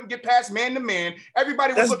get past man to man.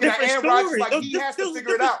 Everybody was looking at Aaron Rodgers like he has to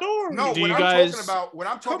figure it out. No, what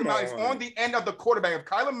I'm talking about is on the end of the quarterback. If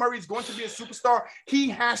Kyler Murray is going to be a superstar, he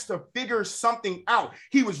has to figure something out.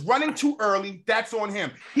 He was running too early. That's on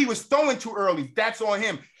him. He was throwing too early. That's on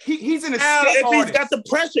him. He's an escape artist. He's got the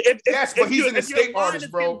pressure. But he's an escape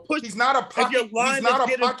artist, bro. He's not a pocket. He's not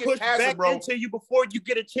a pocket passer, bro. Into you before you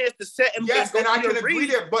get a chance to set him. Yes, and I can agree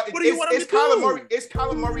there. But is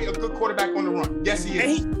Kyler Murray a good quarterback on the run? Yes, he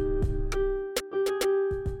is.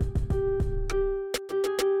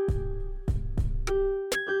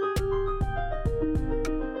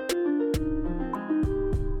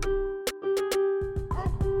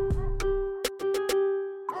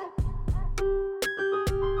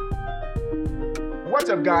 What's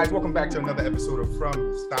up, guys? Welcome back to another episode of From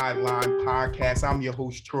the Sideline Podcast. I'm your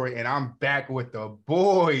host, Troy, and I'm back with the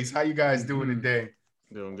boys. How you guys doing today?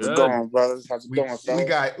 Doing good. What's going on, brothers? How's it going,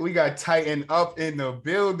 fellas? We got Titan up in the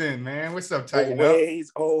building, man. What's up, Titan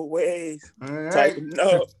Always. All right. Tighten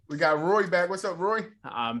up. We got Roy back. What's up, Roy?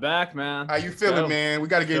 I'm back, man. How you feeling, man? We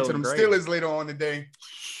got to get into them Steelers later on today.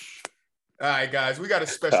 All right, guys. We got a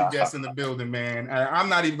special guest in the building, man. I'm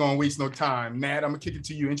not even going to waste no time. Matt, I'm going to kick it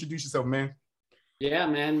to you. Introduce yourself, man. Yeah,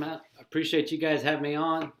 man. Matt, I appreciate you guys having me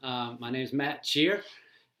on. My name's Matt Cheer.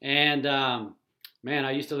 And, man,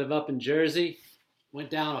 I used to live up in Jersey. Went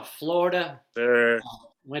down to Florida,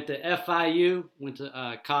 went to FIU, went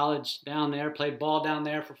to college down there, played ball down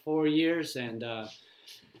there for 4 years, and now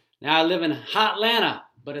I live in hot Atlanta,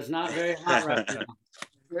 but it's not very hot right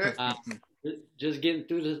now. Just getting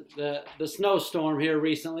through the snowstorm here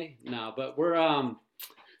recently. No, but we're I'm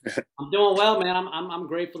doing well, man. I'm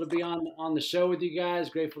grateful to be on the show with you guys.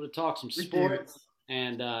 Grateful to talk some sports,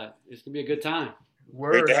 and it's gonna be a good time.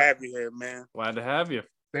 Great to have you here, man. Glad to have you.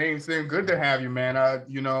 Same. Good to have you, man.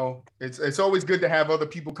 You know, it's always good to have other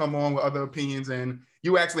people come on with other opinions, and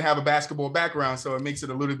you actually have a basketball background, so it makes it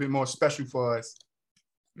a little bit more special for us.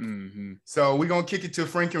 Mm-hmm. So we're gonna kick it to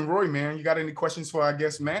Frank and Roy, man. You got any questions for our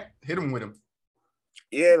guest, Matt? Hit him with him.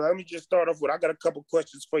 Yeah, let me just start off with I got a couple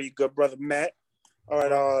questions for you, good brother Matt. All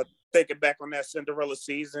right, thinking back on that Cinderella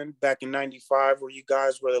season back in '95, where you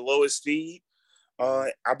guys were the lowest seed.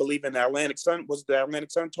 I believe in the Atlantic Sun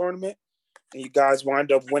tournament. And you guys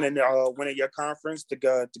wind up winning your conference to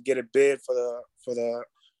get a bid for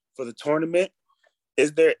the tournament.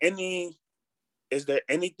 Is there anything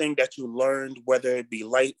that you learned, whether it be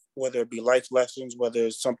life lessons, whether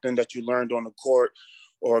it's something that you learned on the court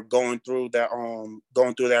or going through that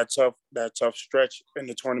tough stretch in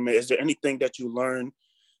the tournament? Is there anything that you learned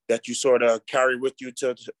that you sort of carry with you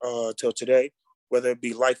till today, whether it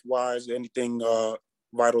be life wise, anything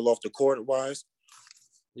vital off the court wise?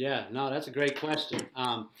 Yeah, no, that's a great question.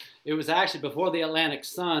 It was actually before the Atlantic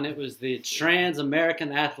Sun. It was the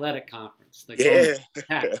Trans-American Athletic Conference. And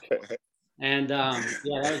that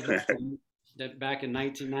was back in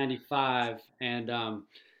 1995. And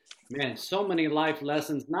man, so many life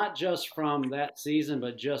lessons, not just from that season,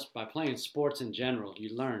 but just by playing sports in general.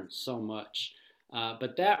 You learn so much.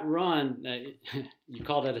 But that run, you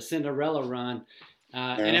called it a Cinderella run.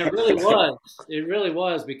 And it really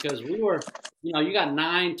was because we were, you got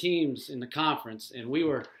 9 teams in the conference and we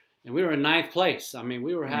were in 9th place. I mean,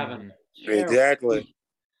 we were having exactly.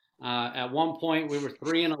 At one point we were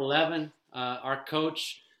 3-11. Our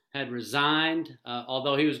coach had resigned,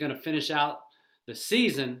 although he was going to finish out the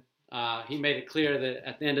season. He made it clear that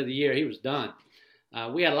at the end of the year he was done.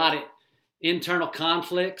 We had a lot of internal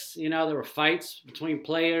conflicts. There were fights between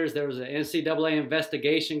players. There was an NCAA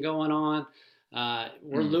investigation going on.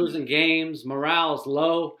 We're losing games. Morale's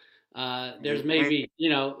low. There's maybe,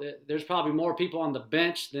 there's probably more people on the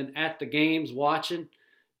bench than at the games watching.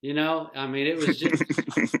 I mean, it was just,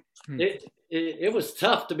 it was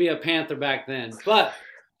tough to be a Panther back then. But,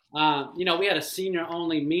 we had a senior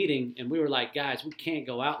only meeting and we were like, guys, we can't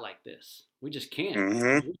go out like this. We just can't.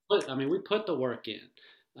 Mm-hmm. We put the work in.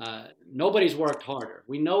 Nobody's worked harder.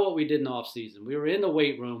 We know what we did in the off season. We were in the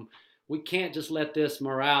weight room. We can't just let this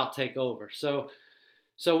morale take over. So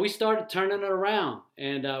we started turning it around,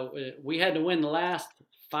 and we had to win the last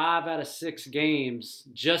 5 out of 6 games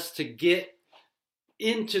just to get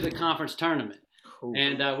into the conference tournament. Cool.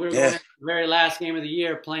 And we were going to the very last game of the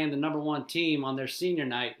year playing the number 1 team on their senior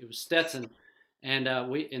night. It was Stetson, and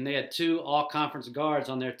they had 2 all-conference guards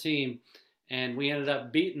on their team, and we ended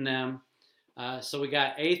up beating them. So we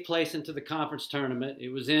got 8th place into the conference tournament. It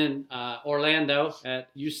was in Orlando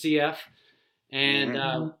at UCF. And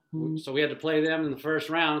so we had to play them in the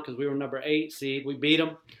first round because we were number 8 seed. We beat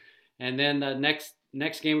them. And then the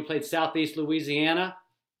next game we played Southeast Louisiana.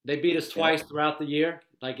 They beat us twice throughout the year,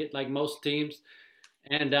 like most teams.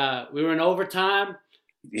 And we were in overtime.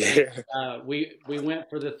 Yeah. We went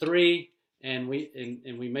for the 3, and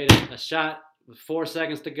we made a shot with 4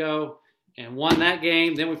 seconds to go and won that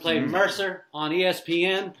game. Then we played Mercer on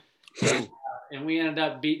ESPN, and we ended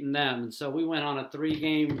up beating them. And so we went on a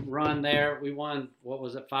 3-game run there. We won, what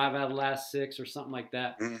was it, 5 out of the last 6 or something like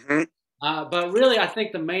that. Mm-hmm. But really, I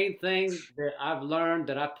think the main thing that I've learned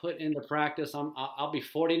that I put into practice, I'll be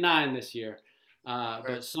 49 this year.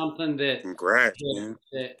 But something that, Congrats, man.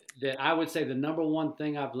 that I would say the number one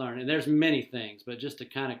thing I've learned, and there's many things, but just to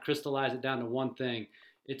kind of crystallize it down to one thing,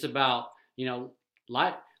 it's about,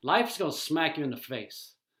 life's going to smack you in the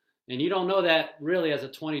face. And you don't know that really as a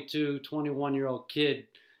 22, 21-year-old kid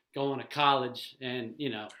going to college, and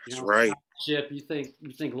That's right. You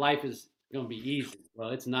think life is going to be easy. Well,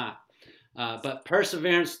 it's not. But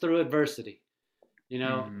perseverance through adversity.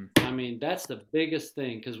 I mean, that's the biggest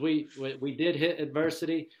thing, because we did hit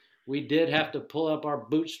adversity. We did have to pull up our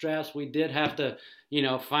bootstraps. We did have to,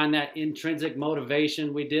 find that intrinsic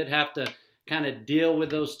motivation. We did have to kind of deal with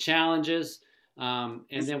those challenges. And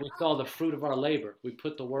then we saw the fruit of our labor. We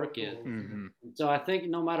put the work in. Mm-hmm. So I think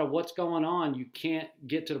no matter what's going on, you can't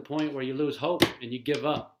get to the point where you lose hope and you give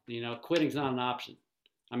up. Quitting's not an option.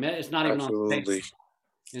 I mean, it's not even on the table.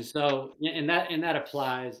 And so, and that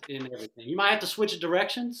applies in everything. You might have to switch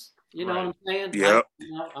directions. You know what I'm saying? Yeah.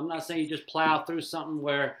 I'm not saying you just plow through something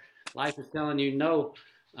where life is telling you no,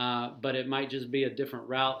 but it might just be a different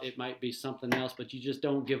route. It might be something else, but you just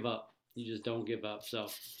don't give up. You just don't give up. So,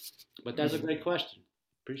 but that's a great question.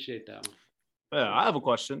 Appreciate that one. Yeah, I have a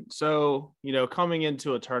question. So, coming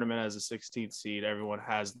into a tournament as a 16th seed, everyone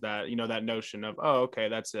has that, that notion of, oh, okay,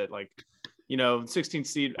 that's it. Like, 16th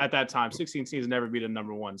seed at that time, 16 seeds never beat a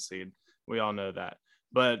number 1 seed. We all know that.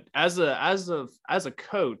 But as a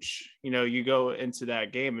coach, you go into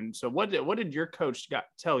that game. And so what did your coach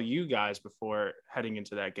tell you guys before heading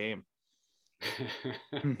into that game?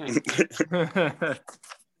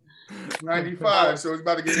 95, so it's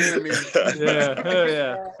about to get animated.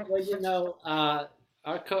 Yeah. Well,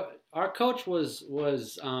 our coach was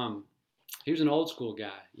he was an old school guy.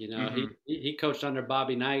 He coached under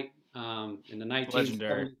Bobby Knight in the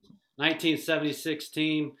 1976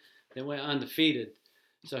 team that went undefeated.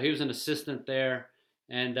 So he was an assistant there,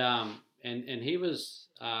 and he was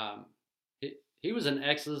he was an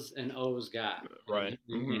X's and O's guy. Right.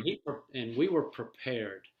 And we were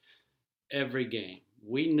prepared every game.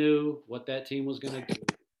 We knew what that team was going to do.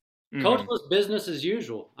 Coach was business as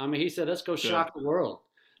usual. I mean, he said, "Let's go shock the world.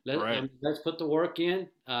 Let's put the work in.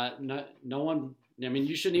 No one. I mean,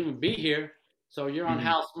 you shouldn't even be here, so you're on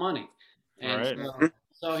house money." And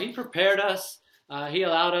so he prepared us. He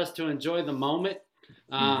allowed us to enjoy the moment.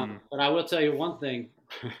 But I will tell you one thing.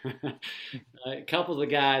 A couple of the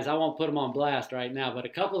guys, I won't put them on blast right now, but a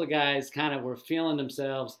couple of the guys kind of were feeling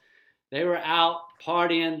themselves. They were out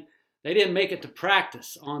partying. They didn't make it to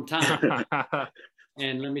practice on time.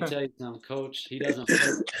 And let me tell you something, Coach, he doesn't.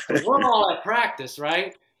 We're all at practice,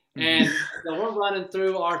 right? And so we're running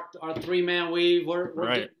through our 3-man weave. We're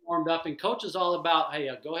getting warmed up. And Coach is all about, hey,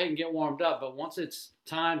 go ahead and get warmed up. But once it's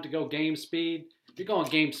time to go game speed, you're going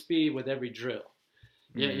game speed with every drill.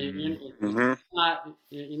 You're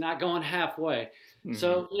not going halfway.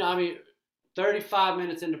 So, 35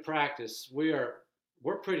 minutes into practice, we're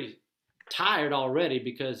pretty tired already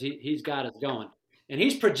because he's got us going. And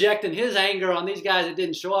he's projecting his anger on these guys that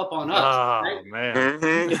didn't show up on us. Oh,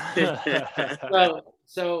 man.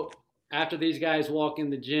 So after these guys walk in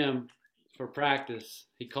the gym for practice,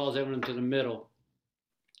 he calls everyone to the middle,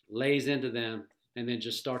 lays into them, and then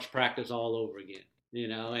just starts practice all over again.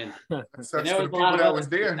 And such for the people that was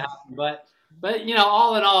there. But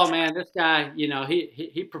all in all, man, this guy,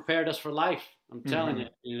 he prepared us for life. I'm telling you,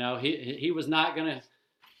 he was not gonna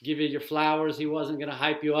give you your flowers. He wasn't gonna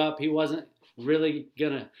hype you up. He wasn't really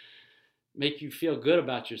gonna make you feel good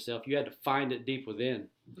about yourself. You had to find it deep within.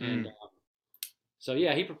 And so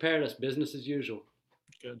he prepared us, business as usual.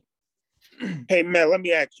 Good. Hey Matt, let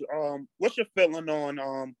me ask you, what's your feeling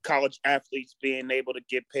on college athletes being able to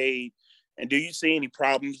get paid? And do you see any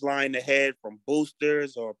problems lying ahead from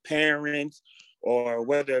boosters or parents, or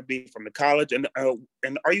whether it be from the college? And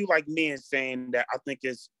are you like me in saying that I think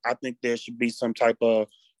there should be some type of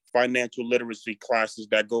financial literacy classes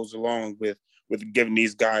that goes along with giving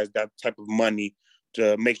these guys that type of money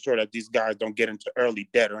to make sure that these guys don't get into early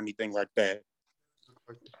debt or anything like that?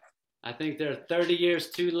 I think they're 30 years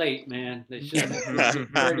too late, man. They should have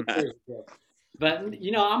 30 years ago. But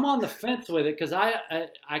I'm on the fence with it because I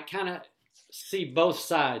kind of see both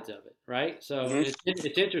sides of it, right? So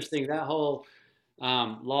it's interesting, that whole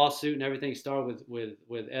lawsuit and everything started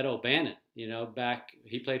with Ed O'Bannon. You know, back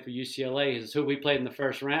he played for UCLA. Is who we played in the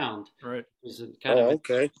first round. Right. It was kind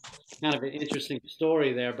of an interesting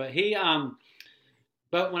story there. But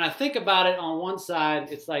but when I think about it, on one side,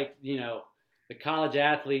 it's like, you know, the college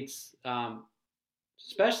athletes,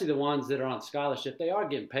 especially the ones that are on scholarship, they are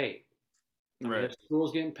getting paid. I mean, their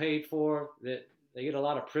school's getting paid for. That they get a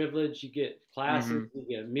lot of privilege. You get classes, you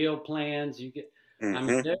get meal plans, you get. I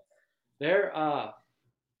mean, they're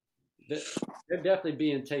definitely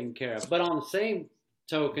being taken care of. But on the same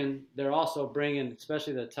token, they're also bringing,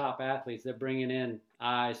 especially the top athletes, they're bringing in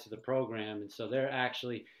eyes to the program, and so they're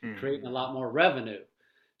actually creating a lot more revenue.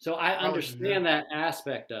 So I understand that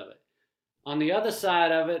aspect of it. On the other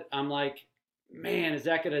side of it, I'm like, man, is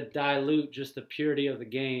that going to dilute just the purity of the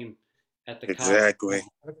game at the exactly.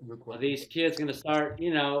 college? Are these kids going to start,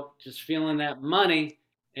 you know, just feeling that money?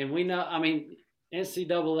 And we know, I mean,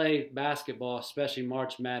 NCAA basketball, especially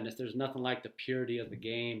March Madness, there's nothing like the purity of the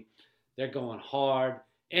game. They're going hard.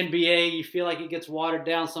 NBA, you feel like it gets watered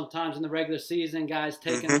down sometimes in the regular season. Guys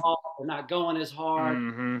taking off, they're not going as hard.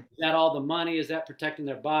 Is that all the money? Is that protecting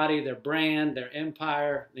their body, their brand, their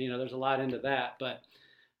empire? You know, there's a lot into that. But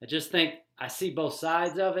I just think I see both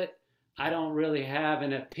sides of it. I don't really have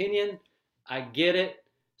an opinion. I get it,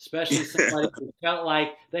 especially somebody who felt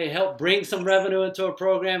like they helped bring some revenue into a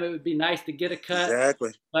program. It would be nice to get a cut.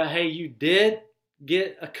 Exactly. But hey, you did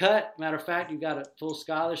get a cut. Matter of fact, you got a full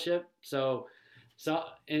scholarship. So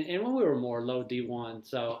and when we were more low D1,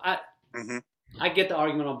 so I get the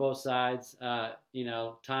argument on both sides. You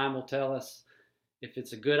know, time will tell us if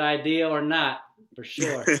it's a good idea or not, for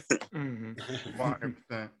sure.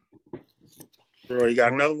 100%. Bro, you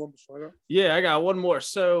got another one before that? Yeah, I got one more.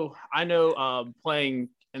 So I know playing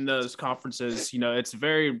in those conferences, you know, it's a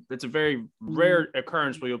very rare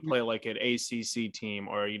occurrence where you'll play like an ACC team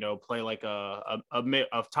or, you know, play like a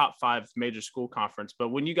top 5 major school conference. But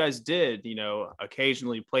when you guys did, you know,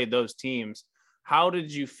 occasionally play those teams, how did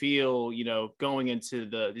you feel, you know, going into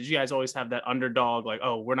did you guys always have that underdog, like,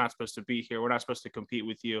 oh, we're not supposed to be here, we're not supposed to compete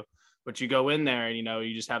with you, but you go in there and, you know,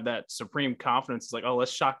 you just have that supreme confidence. It's like, oh,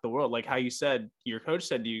 let's shock the world. Like how you said, your coach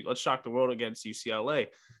said to you, let's shock the world against UCLA.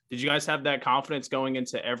 Did you guys have that confidence going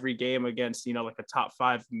into every game against, you know, like a top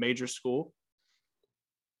 5 major school?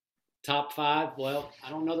 Top 5? Well, I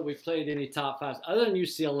don't know that we've played any top 5s other than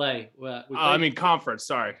UCLA. I mean, conference.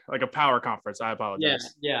 Sorry, like a power conference. I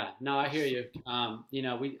apologize. Yeah. No, I hear you. You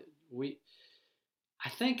know, we. I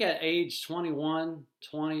think at age 21,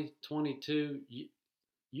 20, 22,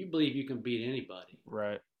 you believe you can beat anybody.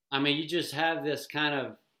 Right. I mean, you just have this kind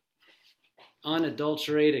of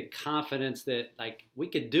unadulterated confidence that, like, we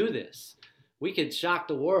could do this. We could shock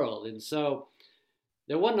the world. And so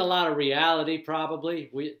there wasn't a lot of reality, probably.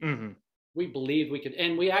 We believed we could.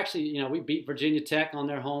 And we actually, you know, we beat Virginia Tech on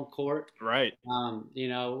their home court. Right. You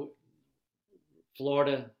know,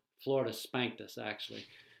 Florida spanked us, actually.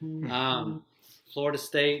 Florida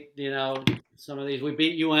State, you know, some of these. We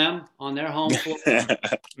beat UM on their home floor.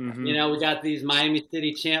 You know, we got these Miami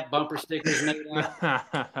City champ bumper stickers made up.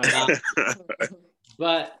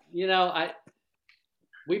 But, you know,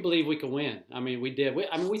 we believe we could win. I mean, we did. We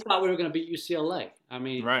thought we were going to beat UCLA. I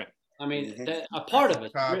mean, right. I mean, a part of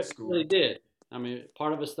us really did. I mean,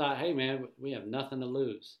 part of us thought, hey, man, we have nothing to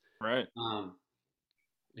lose. Right.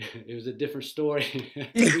 It was a different story.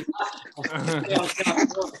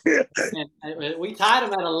 We tied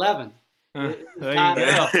them at 11.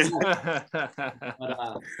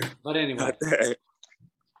 But anyway.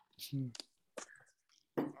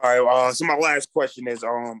 All right. So my last question is,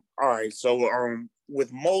 all right. So,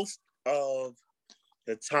 with most of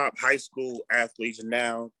the top high school athletes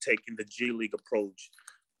now taking the G League approach,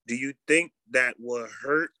 do you think that will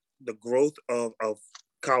hurt the growth of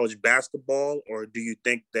college basketball, or do you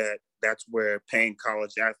think that that's where paying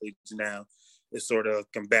college athletes now is sort of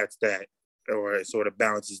combats that, or it sort of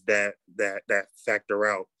balances that factor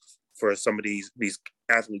out for some of these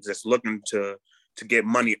athletes that's looking to get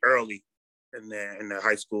money early in their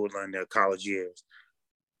high school and their college years?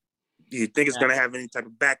 Do you think it's going to have any type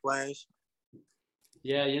of backlash?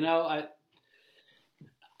 Yeah, you know,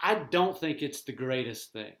 I don't think it's the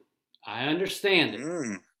greatest thing. I understand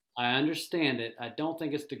it. I understand it. I don't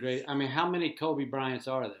think it's the great. I mean, how many Kobe Bryants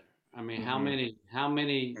are there? I mean, how many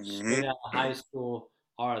straight out of high school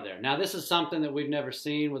are there? Now, this is something that we've never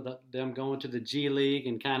seen with them going to the G League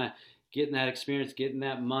and kind of getting that experience, getting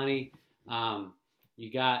that money.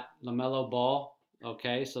 You got LaMelo Ball,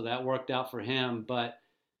 okay, so that worked out for him. But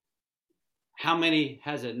how many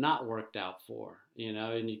has it not worked out for? You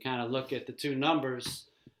know, and you kind of look at the two numbers.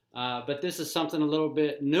 But this is something a little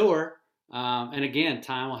bit newer. And again,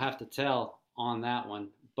 time will have to tell on that one.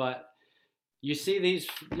 But you see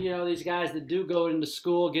these guys that do go into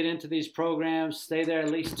school, get into these programs, stay there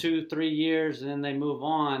at least 2-3 years, and then they move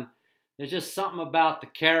on. There's just something about the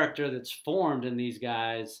character that's formed in these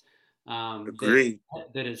guys that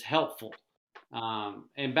is helpful.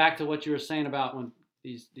 And back to what you were saying about when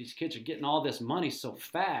these kids are getting all this money so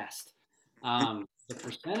fast. The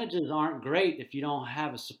percentages aren't great if you don't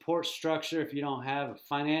have a support structure, if you don't have a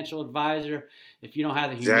financial advisor, if you don't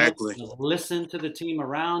have the humility to listen to the team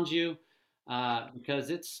around you. Because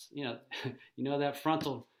it's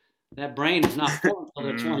that brain is not formed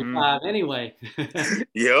until they're 25 anyway.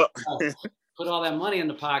 Yep. Put all that money in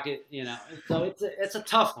the pocket, So it's a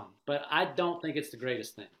tough one, but I don't think it's the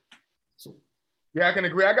greatest thing. Yeah, I can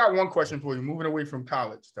agree. I got one question for you. Moving away from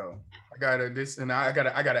college, though, I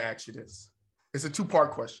gotta ask you this. It's a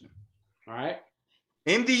 2-part question. All right.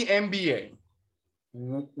 In the NBA,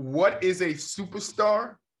 what is a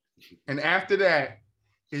superstar? And after that,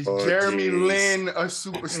 is Jeremy Lin a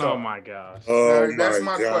superstar? Oh my gosh. That's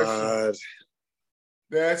my question.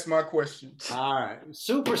 That's my question. All right.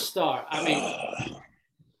 Superstar. I mean,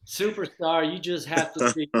 superstar, you just have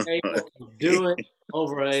to be able to do it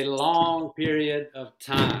over a long period of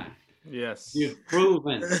time. Yes. You've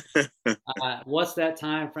proven. What's that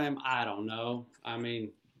time frame? I don't know. I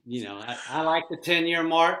mean, I like the 10-year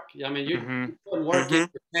mark. I mean, you're putting work in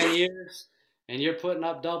for 10 years and you're putting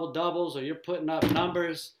up double doubles or you're putting up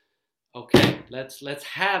numbers. Okay, let's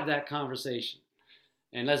have that conversation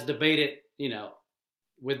and let's debate it,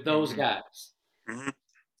 with those guys.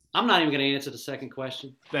 I'm not even going to answer the second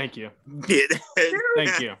question. Thank you.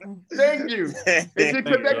 Thank you. That gives me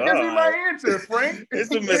my answer, Frank.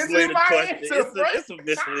 It's a misleading question. It's a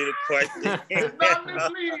misleading question. It's not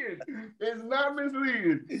misleading. It's not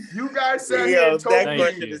misleading. You guys sat here and told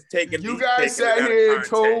me. You guys sat here and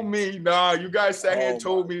told me. Nah, you guys sat here and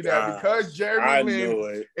told me that because Jeremy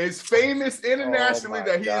Lin is famous internationally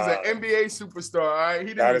that he is an NBA superstar. All right,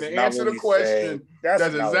 he didn't even answer the question. That's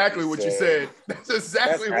exactly what you said. That's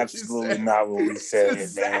exactly what you said. Absolutely not what we said. That's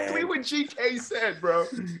exactly what GK said, bro.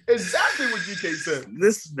 Exactly what GK said.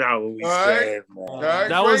 This is not what we said, man. Right,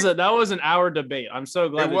 that was an hour debate. I'm so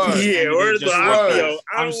glad. It was. Yeah,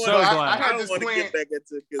 I'm so glad. I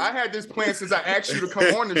had this plan since I asked you to come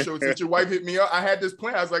on the show. Since your wife hit me up, I had this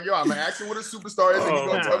plan. I was like, yo, I'm gonna ask you what a superstar is, and he's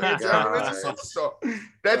gonna tell me Jeremy Lin's a superstar.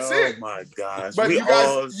 That's it. Oh my gosh. But we you guys,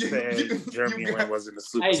 all said Jeremy Lin wasn't a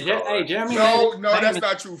superstar. Hey, Jeremy Lin. No, that's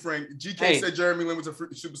not true, Frank. GK said Jeremy Lin was a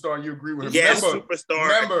superstar, and you agree with him. Yes,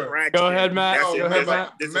 superstar. Go ahead, Matt.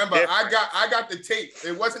 Remember, I got the tape.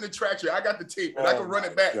 It wasn't a track year. I got the tape, and I can run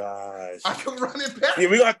it back. Gosh. I can run it back. Yeah,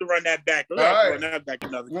 we gonna have to run that back.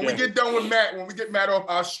 When we get done with Matt, when we get Matt off,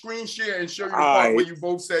 I'll screen share and show you the part where you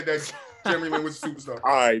both said that Jeremy Lin was a superstar.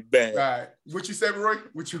 All right, bet. All right. What you said, Roy?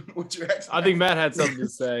 What you asked? I think Matt had something to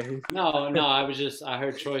say. No, I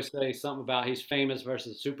heard Troy say something about he's famous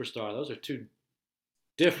versus superstar. Those are two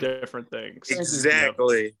different things.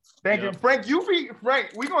 Exactly. Thank you, Frank.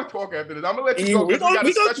 Frank. We're gonna talk after this. I'm gonna let you go. We got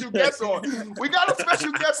a special guest on. We got a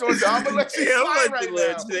special guest on. So I'm gonna let you slide right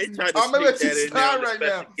now. I'm gonna let you slide right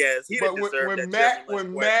now. But when Matt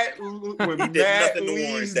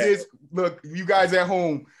leaves this, look, you guys at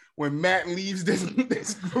home. When Matt leaves this group,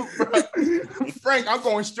 Frank, I'm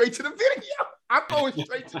going straight to the video.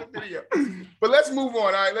 But let's move on.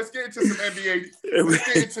 All right, let's get into some NBA. Let's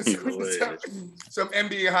get into some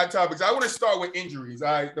NBA hot topics. I want to start with injuries.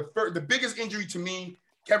 All right, the biggest injury to me,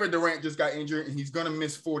 Kevin Durant just got injured, and he's going to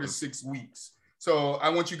miss 4 to 6 weeks. So I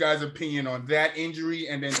want you guys' opinion on that injury,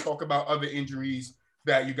 and then talk about other injuries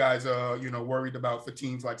that you guys are, worried about for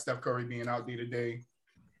teams like Steph Curry being out day to day.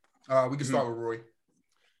 We can start with Roy.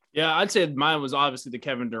 Yeah, I'd say mine was obviously the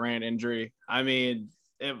Kevin Durant injury. I mean,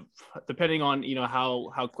 depending on,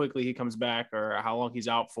 how quickly he comes back or how long he's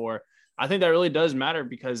out for, I think that really does matter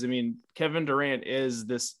because, I mean, Kevin Durant is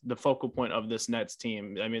the focal point of this Nets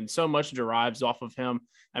team. I mean, so much derives off of him.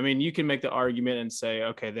 I mean, you can make the argument and say,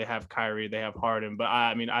 okay, they have Kyrie, they have Harden, but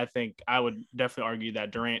I think I would definitely argue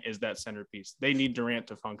that Durant is that centerpiece. They need Durant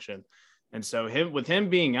to function. And so with him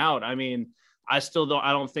being out, I mean, I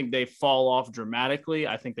don't think they fall off dramatically.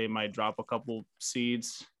 I think they might drop a couple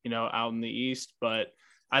seeds, out in the East, but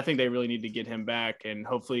I think they really need to get him back and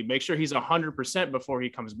hopefully make sure he's 100% before he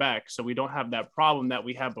comes back. So we don't have that problem that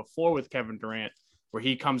we had before with Kevin Durant, where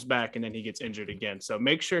he comes back and then he gets injured again. So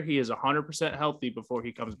make sure he is 100% healthy before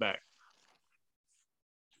he comes back.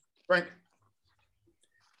 Frank?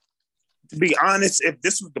 To be honest, if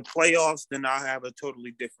this was the playoffs, then I'll have a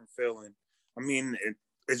totally different feeling. I mean,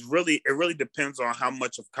 it really depends on how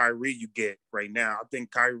much of Kyrie you get right now. I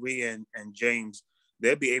think Kyrie and James,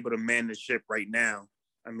 they'll be able to man the ship right now.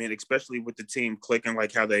 I mean, especially with the team clicking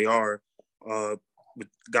like how they are, with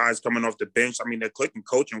guys coming off the bench. I mean, they're clicking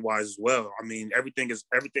coaching wise as well. I mean, everything seems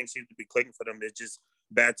to be clicking for them. It's just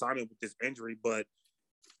bad timing with this injury. But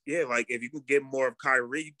yeah, like if you can get more of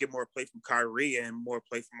Kyrie, you get more play from Kyrie and more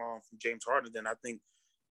play from James Harden, then I think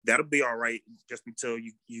that'll be all right just until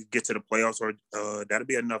you get to the playoffs, or that'll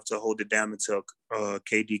be enough to hold it down until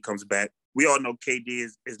KD comes back. We all know KD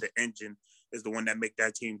is the engine, is the one that make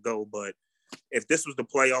that team go. But if this was the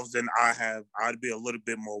playoffs, then I'd be a little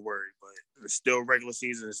bit more worried. But it's still regular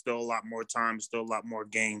season. There's still a lot more time. There's still a lot more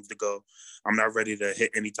games to go. I'm not ready to hit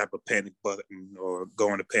any type of panic button or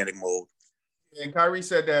go into panic mode. And Kyrie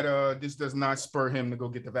said that this does not spur him to go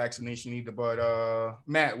get the vaccination either. But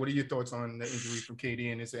Matt, what are your thoughts on the injury from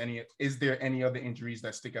KD? And is there any other injuries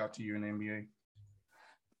that stick out to you in the NBA?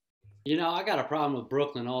 You know, I got a problem with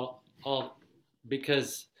Brooklyn all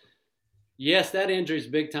because yes, that injury is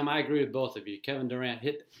big time. I agree with both of you. Kevin Durant's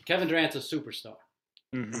a superstar.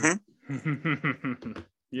 Mm-hmm.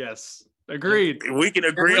 Yes. Agreed. We can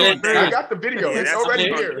agree on that. I got the video. It's already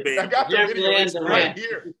here. I got the video. It's right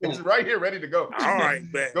here. It's right here, ready to go. All right,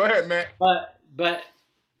 man. Go ahead, Matt. But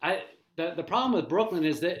the problem with Brooklyn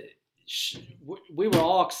is that we were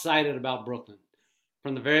all excited about Brooklyn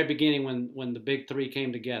from the very beginning when the big three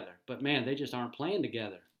came together. But man, they just aren't playing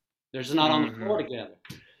together. They're just not on the floor together.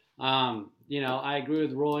 You know, I agree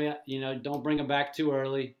with Roy. You know, don't bring them back too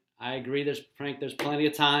early. I agree. There's plenty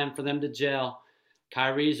of time for them to gel.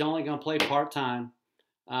 Kyrie's only going to play part-time.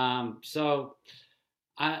 So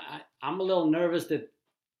I'm a little nervous that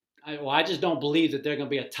I just don't believe that they're going to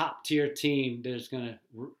be a top-tier team that's going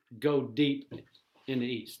to go deep in the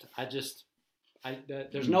East.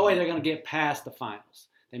 There's no way they're going to get past the finals.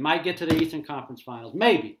 They might get to the Eastern Conference Finals,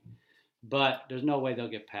 maybe, but there's no way they'll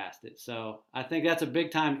get past it. So I think that's a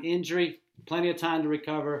big-time injury, plenty of time to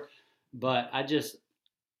recover, but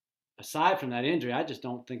aside from that injury, I just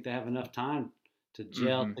don't think they have enough time to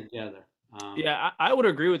gel together. Yeah, I would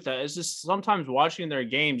agree with that. It's just sometimes watching their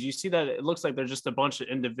games, you see that it looks like they're just a bunch of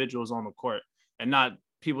individuals on the court and not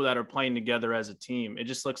people that are playing together as a team. It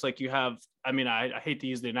just looks like you have, I mean, I hate to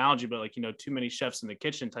use the analogy, but like, you know, too many chefs in the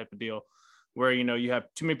kitchen type of deal where, you know, you have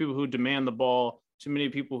too many people who demand the ball, too many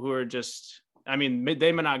people who are just, I mean,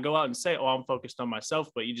 they may not go out and say, oh, I'm focused on myself,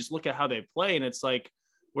 but you just look at how they play and it's like,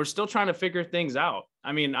 we're still trying to figure things out.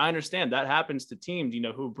 I mean, I understand that happens to teams, you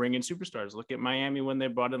know, who bring in superstars. Look at Miami when they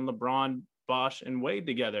brought in LeBron, Bosh, and Wade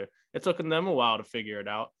together. It took them a while to figure it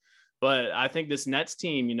out. But I think this Nets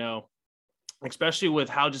team, you know, especially with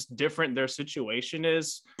how just different their situation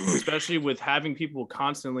is, especially with having people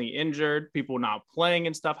constantly injured, people not playing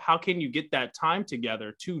and stuff, how can you get that time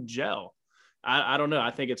together to gel? I don't know.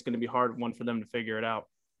 I think it's going to be a hard one for them to figure it out.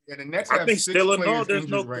 Yeah, the Nets I think still in all, there's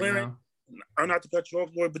no right glaring. Now. I'm not to cut you off,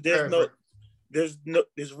 Lloyd, but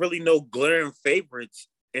there's really no glaring favorites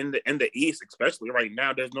in the East, especially right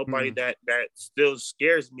now. There's nobody that still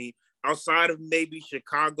scares me outside of maybe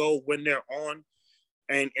Chicago when they're on.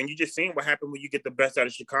 And you just seen what happened when you get the best out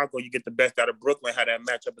of Chicago, you get the best out of Brooklyn, how that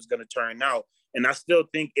matchup is going to turn out. And I still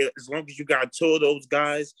think as long as you got two of those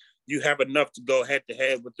guys, you have enough to go head to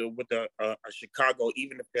head with a Chicago,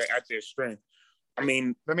 even if they're at their strength. I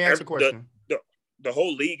mean, let me ask a question. The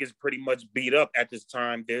whole league is pretty much beat up at this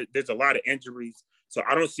time. There's a lot of injuries, so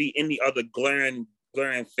I don't see any other glaring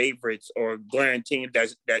favorites or glaring team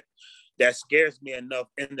that scares me enough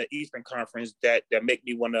in the Eastern Conference that make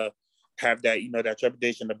me want to have that, you know, that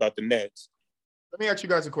trepidation about the Nets. Let me ask you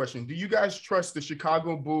guys a question. Do you guys trust the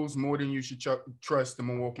Chicago Bulls more than you should trust the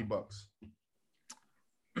Milwaukee Bucks?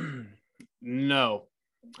 No.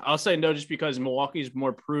 I'll say no just because Milwaukee's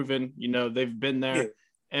more proven. You know, they've been there. Yeah.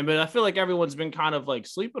 But I feel like everyone's been kind of like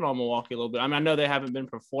sleeping on Milwaukee a little bit. I mean, I know they haven't been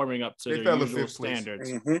performing up to their usual standards.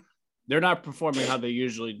 They're not performing how they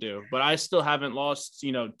usually do. But I still haven't lost,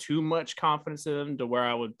 you know, too much confidence in them to where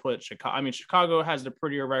I would put Chicago. I mean, Chicago has the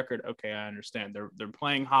prettier record. Okay, I understand. They're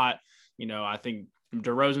playing hot. You know, I think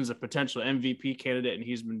DeRozan's a potential MVP candidate, and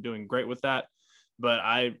he's been doing great with that. But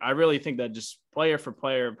I really think that just player for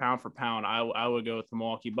player, pound for pound, I would go with the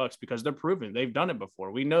Milwaukee Bucks because they're proven. They've done it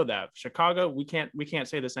before. We know that. Chicago, we can't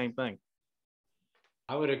say the same thing.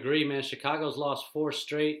 I would agree, man. Chicago's lost 4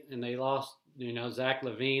 straight, and they lost, you know, Zach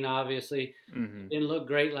LaVine, obviously. Didn't look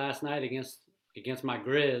great last night against my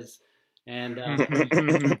Grizz. And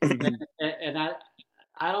and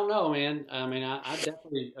I don't know, man. I mean, I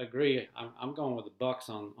definitely agree. I'm going with the Bucks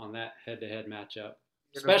on that head-to-head matchup.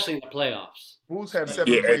 Especially in the playoffs. Bulls have 7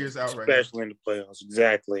 players out right now. Especially in the playoffs,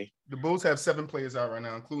 exactly. The Bulls have 7 players out right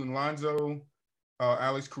now, including Lonzo,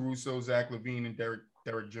 Alex Caruso, Zach LaVine, and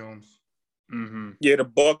Derek Jones. Mm-hmm. Yeah, the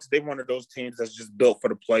Bucks, they one of those teams that's just built for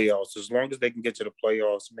the playoffs. As long as they can get to the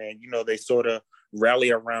playoffs, man, they sort of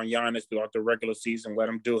rally around Giannis throughout the regular season, let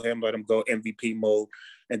him do him, let him go MVP mode,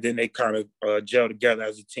 and then they kind of gel together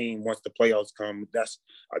as a team once the playoffs come.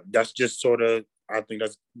 That's just sort of, I think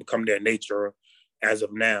that's become their nature as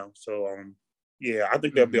of now. So, yeah, I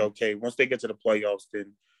think they'll be okay. Once they get to the playoffs,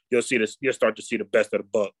 then you'll start to see the best of the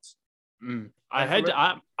Bucks. I'm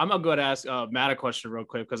gonna go ahead and ask Matt a question real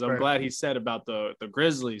quick because I'm glad he said about the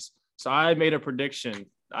Grizzlies. So I made a prediction.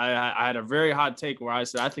 I had a very hot take where I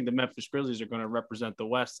said I think the Memphis Grizzlies are going to represent the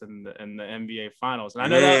West in the NBA Finals. And I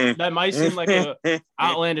know that might seem like a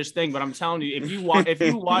outlandish thing, but I'm telling you, if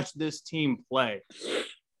you watch this team play,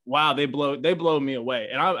 wow, they blow me away.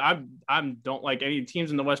 And I don't like any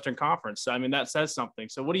teams in the Western Conference. So I mean that says something.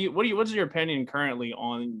 So what's your opinion currently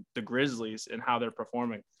on the Grizzlies and how they're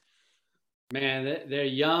performing? Man, they're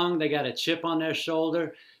young. They got a chip on their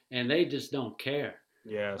shoulder, and they just don't care.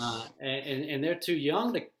 Yes. And they're too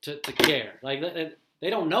young to care. Like they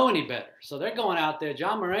don't know any better. So they're going out there.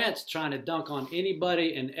 John Morant's trying to dunk on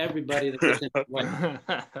anybody and everybody that gets in the way.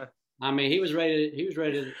 I mean, he was ready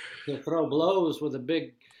to throw blows with a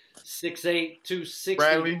big 6'8", 260.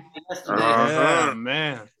 Bradley. Yeah,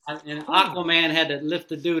 man. And Aquaman had to lift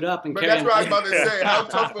the dude up and but carry that's him. what I was about to say.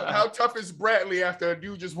 How tough is Bradley after a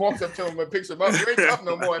dude just walks up to him and picks him up? You ain't tough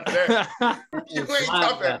no more after that. You ain't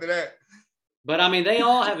tough after that. But I mean, they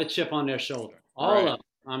all have a chip on their shoulder. All of them.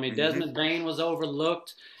 I mean, Desmond Bain was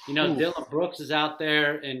overlooked. Dylan Brooks is out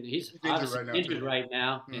there, and he's obviously injured right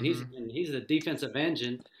now, and he's the defensive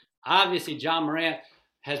engine. Obviously, John Morant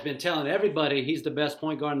has been telling everybody he's the best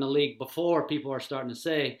point guard in the league before people are starting to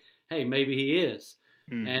say, hey, maybe he is.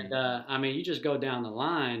 And, I mean, you just go down the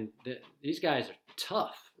line. These guys are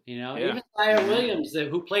tough, Even Tyre Williams,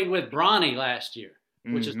 who played with Bronny last year,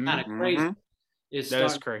 which is kind of crazy, is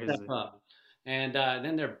starting to step up. And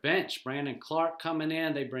then their bench, Brandon Clark coming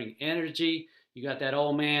in. They bring energy. You got that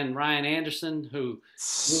old man, Ryan Anderson, who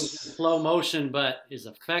moves in slow motion but is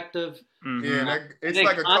effective. Yeah, it's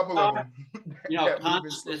like a couple of them.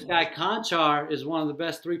 This guy Conchar is one of the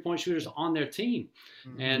best three-point shooters on their team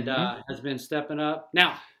and has been stepping up.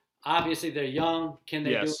 Now, obviously, they're young. Can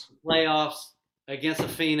they do it in the playoffs against the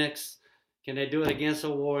Phoenix? Can they do it against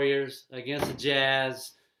the Warriors, against the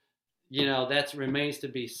Jazz? That remains to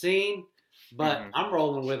be seen. But I'm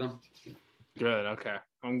rolling with them. Good. Okay.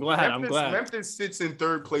 I'm glad. Memphis sits in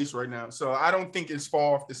third place right now. So I don't think it's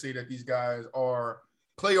far off to say that these guys are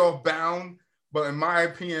playoff bound. But in my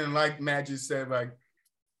opinion, like Matt just said, like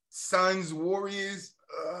Suns, Warriors,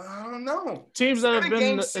 I don't know. Teams that have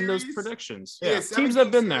been in those predictions. Yeah, teams that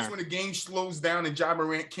have been there. When the game slows down and Ja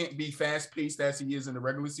Morant can't be fast-paced as he is in the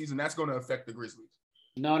regular season, that's going to affect the Grizzlies.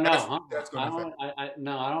 No. I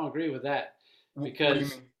don't agree with that. Because what do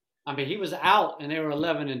you mean? I mean, he was out, and they were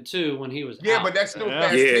 11-2 when he was out. Yeah, but that's still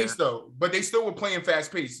fast-paced, though. But they still were playing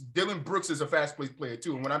fast-paced. Dylan Brooks is a fast-paced player,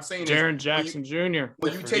 too. And what I'm saying Jaren Jackson Jr.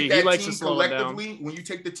 When you take that team collectively, when you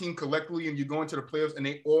take the team collectively and you go into the playoffs and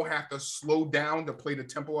they all have to slow down to play the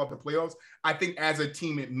tempo of the playoffs, I think as a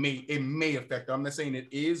team it may affect them. I'm not saying it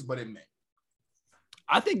is, but it may.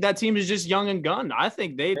 I think that team is just young and gun. I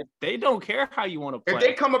think they don't care how you want to play. If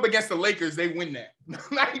they come up against the Lakers, they win that.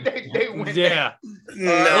 they win that.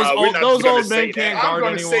 No, those old men can't guard anyone. I'm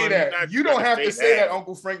going to say that. You don't have to say that,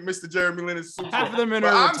 Uncle Frank, Mr. Jeremy Lin is super. Half of them in a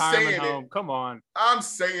retirement home. Come on. I'm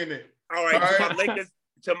saying it. All right.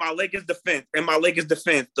 To my Lakers defense,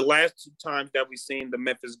 the last two times that we've seen the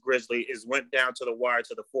Memphis Grizzlies is went down to the wire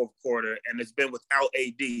to the fourth quarter, and it's been without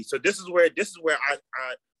AD. So this is where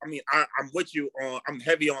I'm with you on. I'm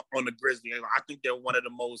heavy on the Grizzlies. I think they're one of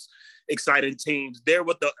the most exciting teams. They're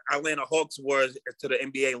what the Atlanta Hawks was to the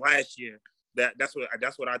NBA last year. That's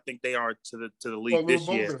what I think they are to the league this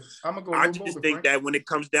year. I just think that when it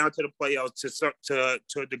comes down to the playoffs,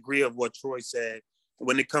 to a degree of what Troy said.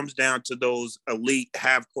 When it comes down to those elite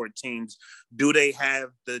half-court teams, do they have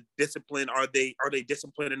the discipline? Are they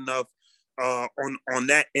disciplined enough on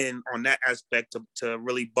that end, on that aspect to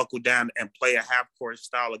really buckle down and play a half-court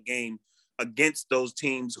style of game against those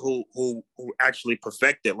teams who actually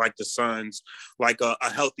perfect it, like the Suns, like a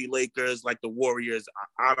healthy Lakers, like the Warriors?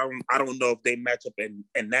 I don't know if they match up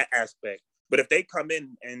in that aspect. But if they come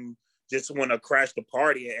in and just want to crash the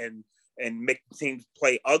party and make the teams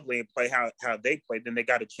play ugly and play how they play, then they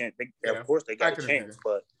got a chance. Of course, they got a chance.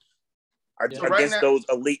 But against those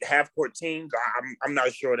elite half-court teams, I'm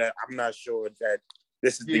not sure that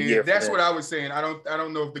this is the year. That's what I was saying. I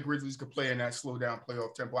don't know if the Grizzlies could play in that slow down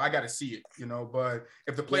playoff tempo. I got to see it, But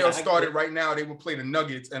if the playoffs started right now, they would play the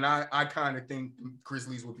Nuggets, and I kind of think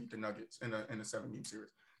Grizzlies will beat the Nuggets in a 7-game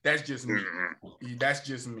series. That's just me. That's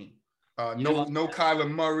just me. No Kyler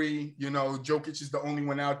Murray. Jokic is the only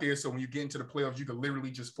one out there. So when you get into the playoffs, you can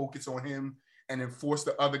literally just focus on him and then force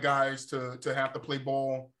the other guys to have to play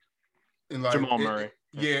ball. And Jamal Murray.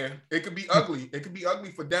 It could be ugly. It could be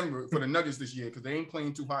ugly for Denver, for the Nuggets this year, because they ain't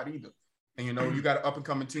playing too hot either. And you got an up and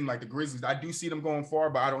coming team like the Grizzlies. I do see them going far,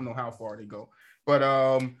 but I don't know how far they go. But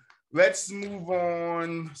let's move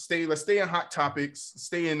on. Let's stay in hot topics.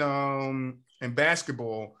 Stay in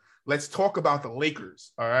basketball. Let's talk about the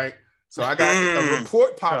Lakers. All right. So I got a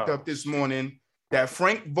report popped up this morning that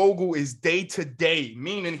Frank Vogel is day to day,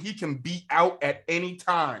 meaning he can be out at any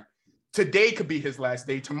time. Today could be his last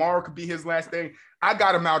day. Tomorrow could be his last day. I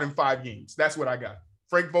got him out in 5 games. That's what I got.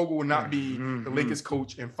 Frank Vogel will not be the Lakers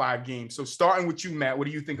coach in 5 games. So starting with you, Matt, what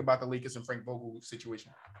do you think about the Lakers and Frank Vogel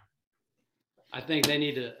situation? I think they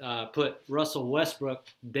need to put Russell Westbrook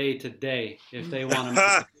day to day if they want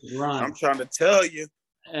to run. I'm trying to tell you.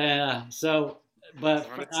 Change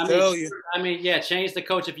the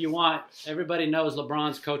coach if you want. Everybody knows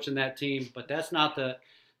LeBron's coaching that team, but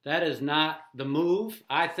that is not the move.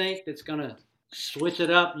 I think that's going to switch it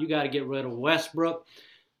up. You got to get rid of Westbrook,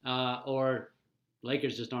 or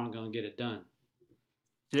Lakers just aren't going to get it done.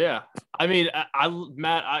 Yeah. I mean,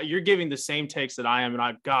 Matt, you're giving the same takes that I am. And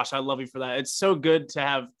I love you for that. It's so good to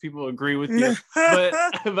have people agree with you,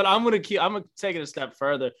 but I'm going to take it a step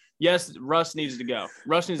further. Yes, Russ needs to go.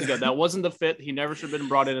 That wasn't the fit. He never should have been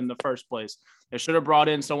brought in the first place. They should have brought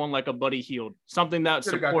in someone like a Buddy Hield, something that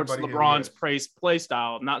supports LeBron's play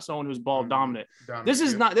style, not someone who's ball dominant. This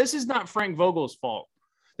is not Frank Vogel's fault.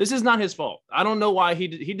 This is not his fault. I don't know why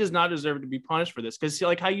he does not deserve to be punished for this, because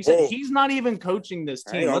like how you said, he's not even coaching this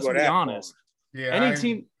team. Let's be honest. Yeah,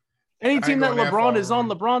 any team that LeBron is on,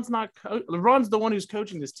 LeBron's the one who's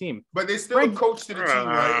coaching this team. But there's still a coach to the team,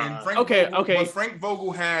 right? And Frank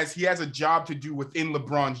Vogel has a job to do within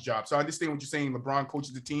LeBron's job. So I understand what you're saying. LeBron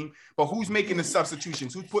coaches the team, but who's making the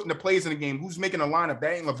substitutions? Who's putting the plays in the game? Who's making a lineup?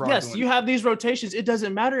 That ain't LeBron. Yes, doing you it. have these rotations. It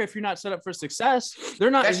doesn't matter if you're not set up for success.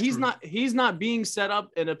 He's not being set up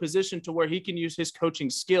in a position to where he can use his coaching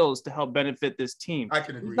skills to help benefit this team. I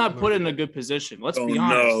can agree. He's not put in a good position. Let's be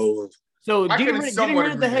honest. No. So getting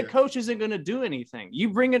rid of the head coach isn't going to do anything.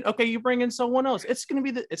 You bring in someone else. It's going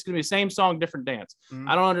to be the same song, different dance. Mm-hmm.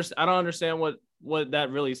 I don't understand what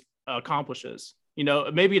that really accomplishes.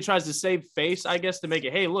 Maybe it tries to save face, I guess, to make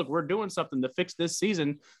it, hey, look, we're doing something to fix this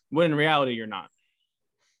season, when in reality you're not.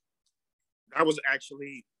 That was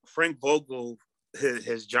actually Frank Vogel.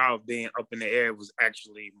 His job being up in the air was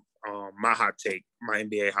actually my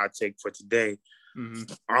NBA hot take for today.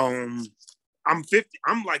 Mm-hmm.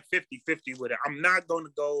 I'm like 50-50 with it. I'm not going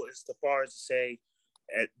to go as far as to say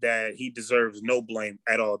that he deserves no blame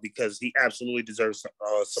at all, because he absolutely deserves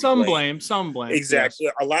some blame. Exactly.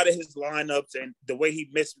 Yes. A lot of his lineups and the way he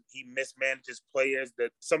mismanages players,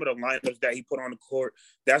 some of the lineups that he put on the court,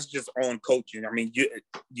 that's just on coaching. I mean,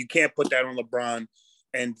 you can't put that on LeBron.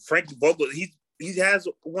 And Frank Vogel, he has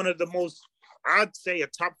one of the most, I'd say, a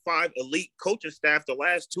top 5 elite coaching staff the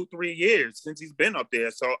last 2-3 years since he's been up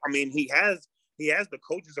there. So I mean, he has the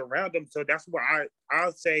coaches around him. So that's why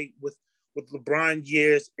I'll say with LeBron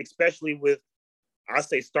years, especially I'll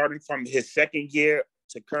say starting from his second year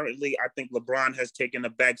to currently, I think LeBron has taken a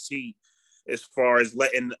back seat as far as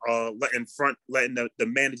letting the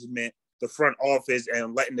management, the front office,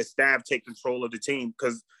 and letting the staff take control of the team.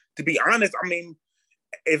 Because to be honest, I mean,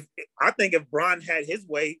 if Bron had his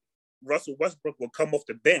way, Russell Westbrook will come off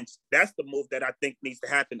the bench. That's the move that I think needs to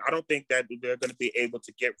happen. I don't think that they're going to be able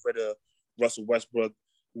to get rid of Russell Westbrook.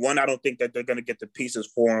 One, I don't think that they're going to get the pieces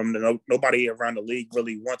for him. Nobody around the league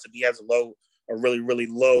really wants him. He has a really, really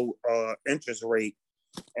low interest rate.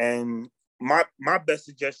 And my best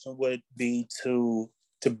suggestion would be to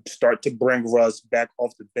start to bring Russ back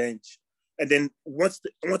off the bench. And then once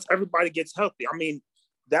everybody gets healthy, I mean,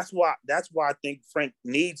 that's why I think Frank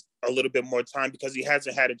needs a little bit more time, because he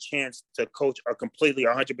hasn't had a chance to coach a completely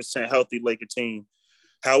 100% healthy Laker team.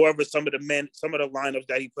 However, some of the lineups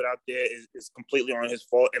that he put out there is completely on his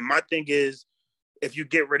fault. And my thing is, if you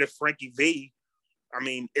get rid of Frankie V, I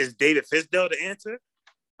mean, is David Fisdale the answer?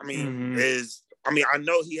 I mean, I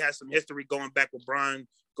know he has some history going back with Bron,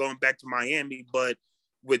 going back to Miami, but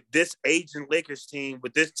with this aging Lakers team,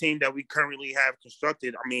 with this team that we currently have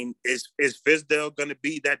constructed, I mean, is Fisdale going to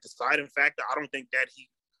be that deciding factor? I don't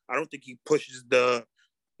think he pushes the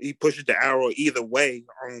arrow either way.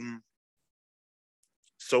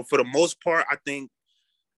 So for the most part, I think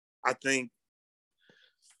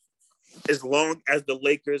as long as the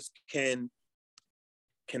Lakers cannot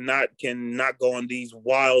go on these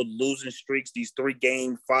wild losing streaks, these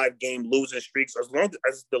 3-game, 5-game losing streaks, as long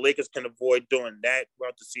as the Lakers can avoid doing that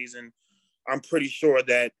throughout the season, I'm pretty sure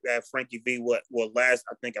that Frankie V will last.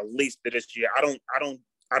 I think at least this year. I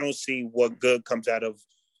don't see what good comes out of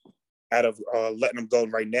letting him go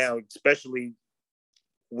right now, especially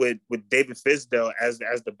with David Fisdale as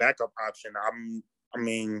the backup option.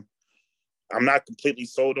 I'm not completely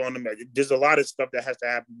sold on him. There's a lot of stuff that has to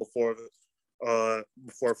happen before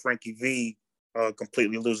Frankie V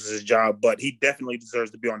completely loses his job, but he definitely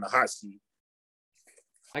deserves to be on the hot seat.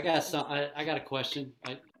 I got a question.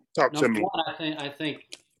 Talk to me. One, I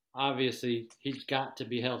think obviously he's got to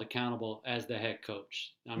be held accountable as the head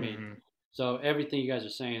coach. I mean, so everything you guys are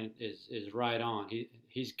saying is right on.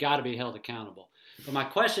 He's got to be held accountable. But my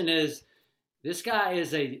question is, this guy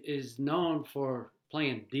is known for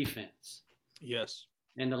playing defense. Yes.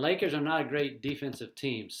 And the Lakers are not a great defensive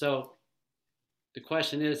team. So the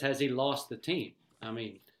question is, has he lost the team? I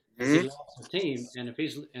mean, has he lost the team? And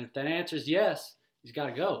if that answer is yes, he's got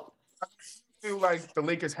to go. I feel like the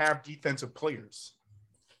Lakers have defensive players.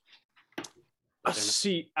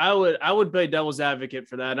 See, I would play devil's advocate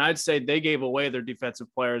for that, and I'd say they gave away their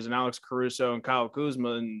defensive players and Alex Caruso and Kyle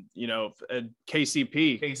Kuzma and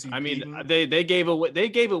KCP. I mean, they gave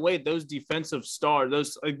away those defensive stars.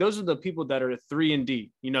 Those are the people that are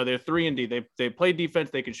 3-and-D. They're 3-and-D. They play defense.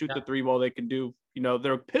 They can shoot the three ball. They can do.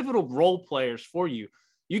 They're pivotal role players for you.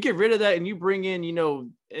 You get rid of that and you bring in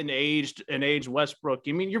an aged Westbrook.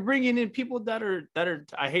 I mean, you're bringing in people that are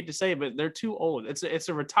I hate to say it, but they're too old. It's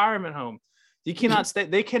a retirement home. You cannot stay.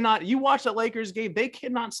 They cannot. You watch the Lakers game. They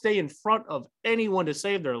cannot stay in front of anyone to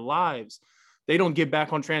save their lives. They don't get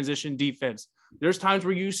back on transition defense. There's times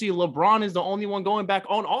where you see LeBron is the only one going back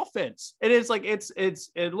on offense, and it's like it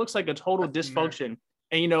looks like a total dysfunction.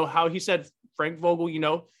 And how he said Frank Vogel.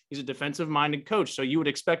 He's a defensive minded coach, so you would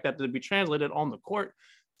expect that to be translated on the court.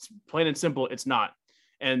 It's plain and simple. It's not.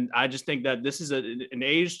 And I just think that this is an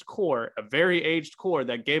aged core, a very aged core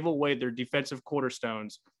that gave away their defensive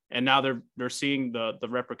cornerstones. And now they're seeing the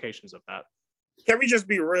replications of that. Can we just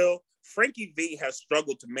be real? Frankie V has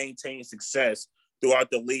struggled to maintain success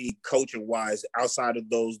throughout the league, coaching-wise, outside of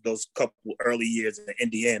those couple early years in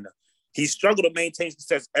Indiana. He's struggled to maintain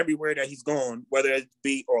success everywhere that he's gone, whether it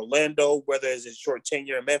be Orlando, whether it's his short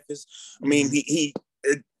tenure in Memphis. I mean, he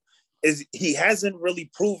hasn't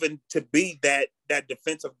really proven to be that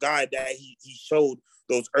defensive guy that he showed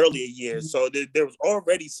those earlier years. So there's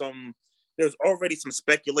already some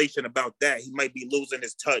speculation about that. He might be losing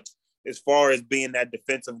his touch as far as being that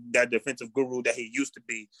defensive guru that he used to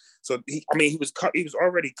be. So he was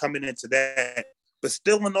already coming into that. But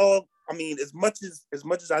still in all, I mean, as much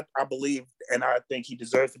as I believe and I think he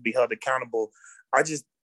deserves to be held accountable,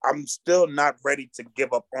 I'm still not ready to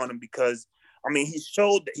give up on him because I mean he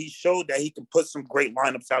showed that he can put some great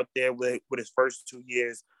lineups out there with his first 2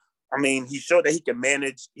 years. I mean, he showed that he can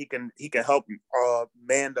manage. He can help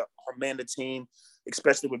man the team,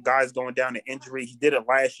 especially with guys going down to injury. He did it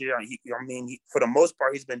last year. For the most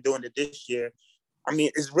part, he's been doing it this year. I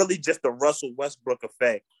mean, it's really just the Russell Westbrook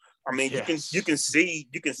effect. I mean, yes. you can see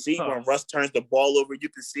when Russ turns the ball over. You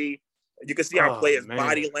can see how players'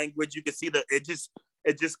 body language. You can see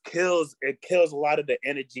it just kills a lot of the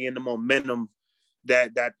energy and the momentum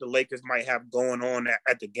that the Lakers might have going on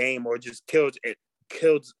at the game, or just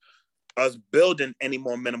kills us building any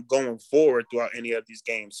momentum going forward throughout any of these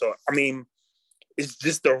games. So, I mean, it's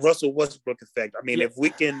just the Russell Westbrook effect. I mean, if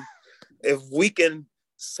we can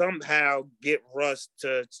somehow get Russ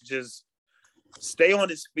to just stay on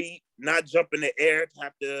his feet, not jump in the air,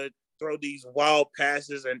 have to throw these wild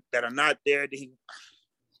passes and that are not there.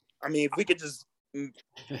 If we could just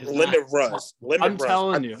limit Russ. I'm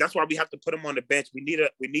telling you. That's why we have to put him on the bench. We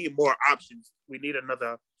need more options. We need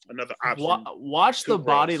another option. Watch the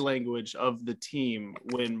body language of the team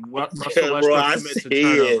when Russell Westbrook commits a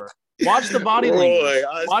turnover. Watch the body language.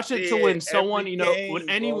 Watch it to when someone, when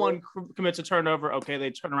anyone commits a turnover, okay, they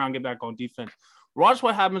turn around and get back on defense. Watch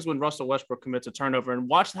what happens when Russell Westbrook commits a turnover, and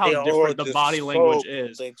watch how different the body language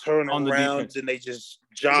is. They turn on the around defense. And they just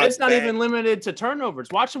jog. It's not even limited to turnovers.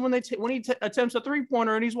 Watch him when he attempts a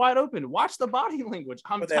 3-pointer and he's wide open. Watch the body language.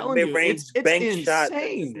 I'm telling you, it's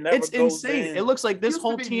insane. It's insane. It looks like this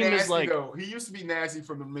whole team is like. Though. He used to be nasty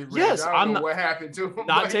from the mid-range. Yes, I don't know what happened to him.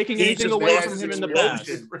 Not taking anything away from him in the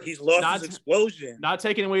past. He's lost his explosion. Not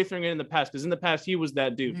taking away from him in the past, because in the past he was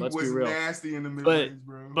that dude. Let's be real. He was nasty in the mid-range,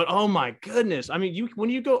 bro. But oh my goodness, I mean, when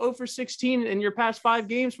you go 0 for 16 in your past 5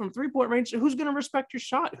 games from 3-point range, who's going to respect your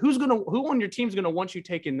shot? Who on your team's going to want you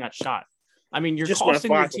taking that shot? I mean, you're just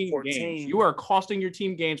costing your team games. You are costing your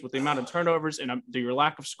team games with the amount of turnovers and your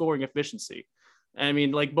lack of scoring efficiency. I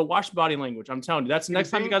mean, but watch body language. I'm telling you, that's the next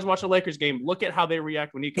time you guys watch a Lakers game. Look at how they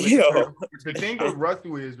react when he commits. The thing with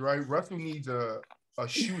Russell is, right? Russell needs a a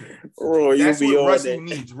shooter. Roy, that's what Russell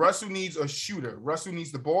needs. Russell needs a shooter. Russell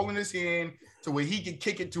needs the ball in his hand to where he can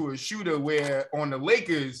kick it to a shooter. Where on the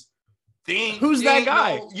Lakers, who's that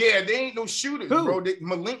guy? They ain't no shooters, bro.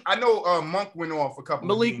 Malik, I know Monk went off a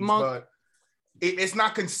couple of games, but it's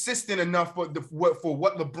not consistent enough for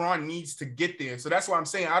what LeBron needs to get there. So that's why I'm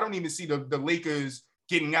saying I don't even see the Lakers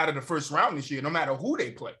getting out of the first round this year, no matter who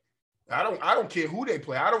they play. I don't care who they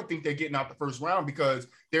play. I don't think they're getting out the first round because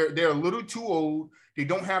they're a little too old. They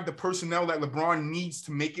don't have the personnel that LeBron needs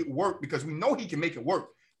to make it work because we know he can make it work.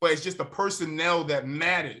 But it's just the personnel that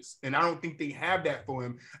matters. And I don't think they have that for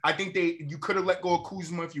him. I think you could have let go of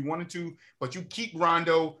Kuzma if you wanted to, but you keep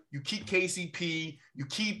Rondo, you keep KCP, you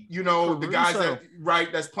keep, Caruso. The guys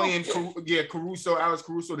that's playing, Caruso, Alex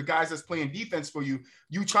Caruso, the guys that's playing defense for you.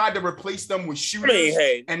 You tried to replace them with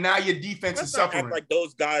shooters, and now your defense is suffering. Like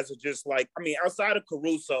those guys are just outside of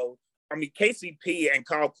Caruso, KCP and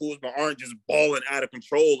Kyle Kuzma aren't just balling out of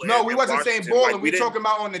control. No, we wasn't saying balling. We're talking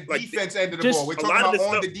about on the defense end of the ball. We're talking about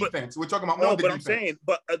on the defense. We're talking about on the defense. I'm saying,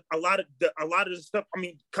 but a lot of the stuff.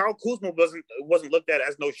 Kyle Kuzma wasn't looked at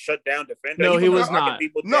as no shutdown defender. No, he was not.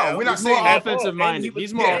 No, we're not saying more offensive minded.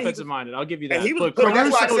 He's more offensive minded. I'll give you that.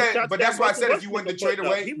 But that's why I said if you wanted to trade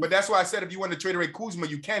away. But that's why I said if you wanted to trade away Kuzma,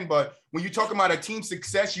 you can. But when you're talking about a team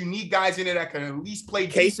success, you need guys in there that can at least play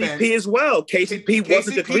defense. KCP as well. KCP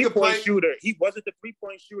wasn't the 3-point shooter. He wasn't the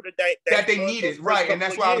 3-point shooter that they needed, right? And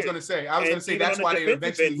that's what I was going to say. I was going to say that's why they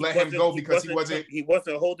eventually let him go because he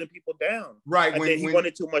wasn't holding people down, right? When he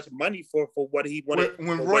wanted too much money for what he wanted.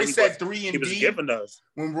 When Roy said 3 and D, he was giving us.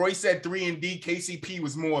 When Roy said 3 and D, KCP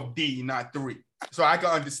was more of D, not 3. So I can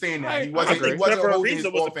understand that. He wasn't holding his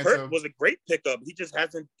offensive. Was a great pickup. He just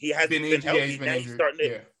hasn't been healthy. Yeah, he's been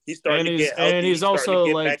injured. He's starting to get healthy. And he's also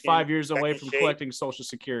like 5 years away from collecting Social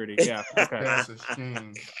Security. Yeah. Okay. That's a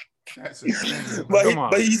shame. That's a shame.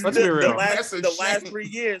 But he's let's be real. The last 3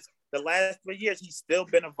 years, he's still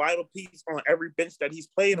been a vital piece on every bench that he's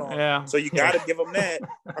played on. Yeah. So you got to give him that.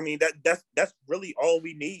 That's really all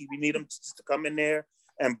we need. We need him to come in there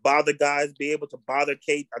and bother guys, be able to bother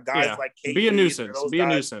guys like Kate. Be a nuisance. Be a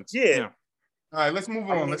nuisance. Yeah. All right, let's move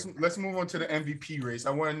on. Let's move on to the MVP race.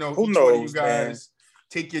 I want to know each one of you guys.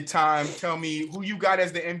 Take your time. Tell me who you got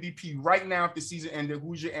as the MVP right now if the season ended.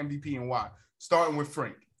 Who's your MVP and why? Starting with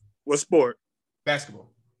Frank. What sport?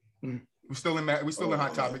 Basketball. We're still in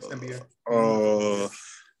hot topics, NBA.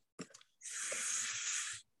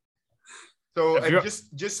 So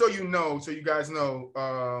just so you know, so you guys know,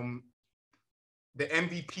 the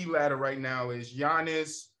MVP ladder right now is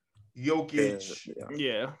Giannis, Jokic,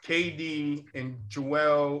 KD, and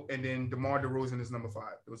Joel, and then DeMar DeRozan is number 5.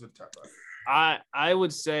 Those are the top 5. I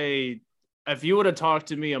would say if you would have talked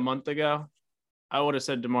to me a month ago, I would have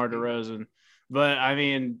said DeMar DeRozan. But I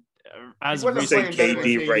mean, as of recent,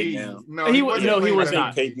 KD right now. No, he was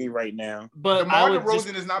not. KD right now. But DeMar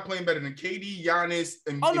DeRozan is not playing better than KD, Giannis,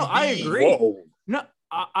 and no, I agree. Whoa. No,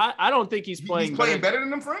 I don't think he's playing. He's playing better than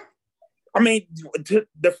them, Frank. I mean,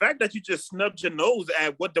 the fact that you just snubbed your nose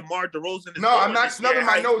at what DeMar DeRozan is. No, I'm not snubbing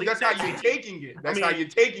my nose. That's how you're taking it. That's how you're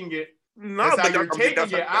taking it. No, that's how you're taking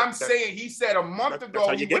it. I'm saying he said a month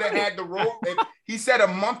ago he would have had the role. He said a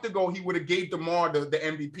month ago he would have gave DeMar the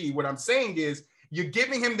MVP. What I'm saying is you're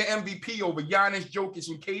giving him the MVP over Giannis, Jokic,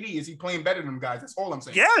 and KD. Is he playing better than them guys? That's all I'm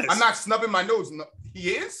saying. Yes. I'm not snubbing my nose. No, he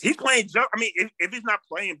is? He's playing just, I mean, if he's not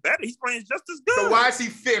playing better, he's playing just as good. So why is he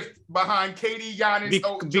 5th behind KD,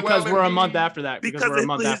 Giannis, because we're a month after that. Because we're a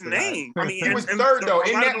month after name. I mean, he was 3rd, though.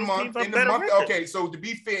 In that month, okay, so to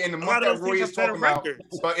be fair, in the month that Roy is talking about,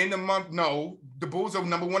 but in the month, no, the Bulls are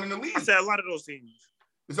number 1 in the league. I said a lot of those teams.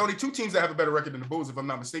 There's only 2 teams that have a better record than the Bulls, if I'm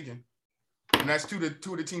not mistaken. And that's two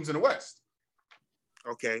of the teams in the West.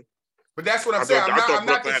 Okay. But that's what I'm saying. I'm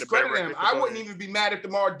not discrediting him. I wouldn't even be mad if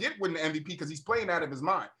DeMar did win the MVP because he's playing out of his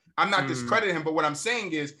mind. I'm not discrediting him, but what I'm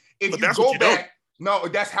saying is if you go back, no,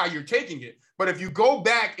 that's how you're taking it. But if you go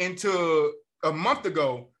back into a month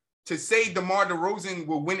ago to say DeMar DeRozan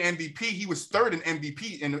will win MVP, he was 3rd in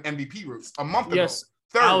MVP in the MVP race a month ago. Yes.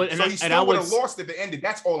 3rd. So he still would have lost if it ended.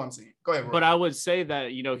 That's all I'm saying. Go ahead, Roy. But I would say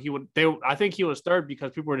that, I think he was 3rd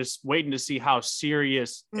because people were just waiting to see how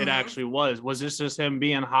serious it actually was. Was this just him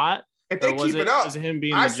being hot? If they keep it up,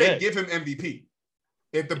 I say give him MVP.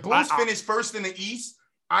 If the Bulls finish 1st in the East,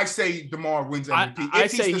 I say DeMar wins MVP.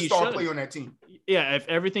 If he's the star player on that team. Yeah, if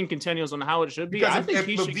everything continues on how it should be, because I think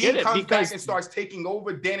he should get it. Comes back and starts taking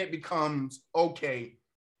over, then it becomes okay.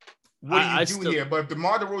 What do you do here? But if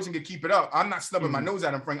DeMar DeRozan can keep it up, I'm not snubbing my nose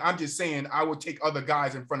at him, Frank. I'm just saying I would take other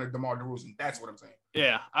guys in front of DeMar DeRozan. That's what I'm saying.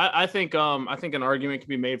 Yeah, I think an argument can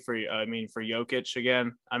be made for Jokic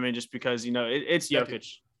again. I mean, just because it's Jokic.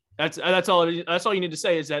 That's all you need to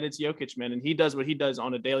say is that it's Jokic, man, and he does what he does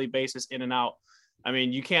on a daily basis, in and out. I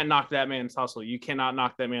mean, you can't knock that man's hustle. You cannot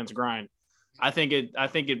knock that man's grind. I think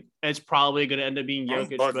it's probably going to end up being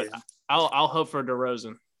Jokic, but I'll hope for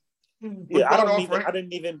DeRozan. Yeah,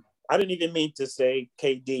 I didn't even mean to say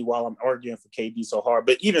KD while I'm arguing for KD so hard,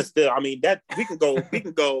 but even still, I mean that we can go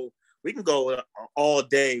all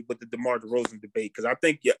day with the DeMar DeRozan debate because I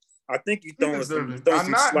think you're throwing some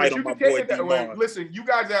slight on my boy DeMar. Listen, you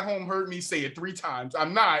guys at home heard me say it 3 times.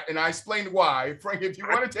 I'm not, and I explained why. Frank, if you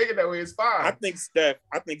want to take it that way, it's fine. I think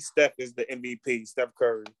Steph is the MVP. Steph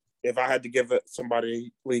Curry. If I had to give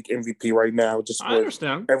somebody league MVP right now, just I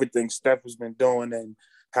understand everything Steph has been doing and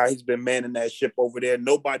how he's been manning that ship over there.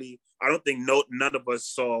 None of us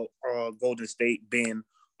saw Golden State being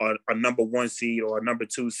a number 1 seed or a number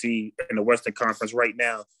 2 seed in the Western Conference right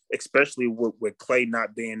now, especially with Klay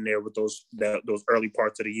not being there with those early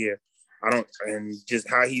parts of the year. And just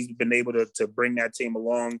how he's been able to bring that team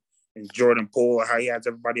along, and Jordan Poole, how he has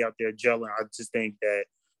everybody out there gelling. I just think that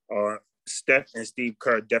Steph and Steve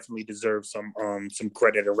Kerr definitely deserve some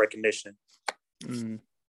credit and recognition. Man,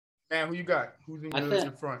 who you got? Who's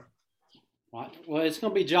in front? Well, it's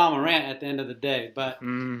going to be John Morant at the end of the day, but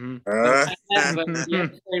right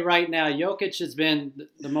now, Jokic has been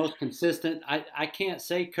the most consistent. I can't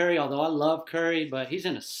say Curry, although I love Curry, but he's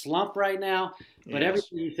in a slump right now. But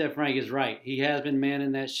everything you said, Frank, is right. He has been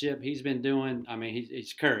manning that ship. He's been doing. I mean,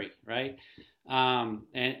 he's Curry, right?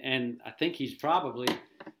 And I think he's probably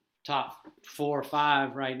top 4 or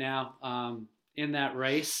 5 right now in that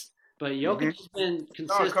race. But Jokic has been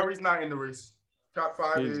consistent. No, Curry's not in the race. Top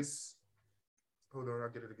 5 is. Hold on, I'll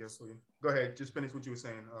get it again for you. Go ahead, just finish what you were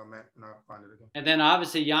saying, Matt, and I'll find it again. And then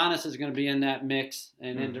obviously Giannis is going to be in that mix,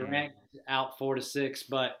 and then Durant out 4 to 6.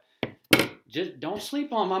 But just don't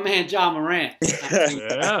sleep on my man John Morant.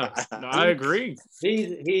 I agree.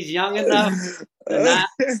 He's young enough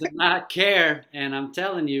to not care, and I'm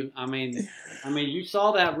telling you, I mean, you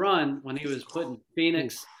saw that run when he was putting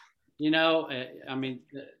Phoenix. You know, I mean,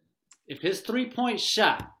 if his 3-point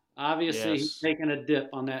shot. Obviously, he's taking a dip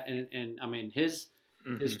on that, and I mean his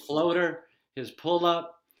floater, his pull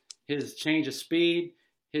up, his change of speed,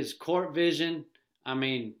 his court vision. I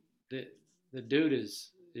mean, the dude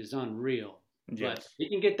is unreal. Yes. But he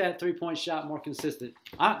can get that 3-point shot more consistent.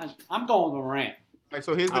 I'm going with Morant. All right,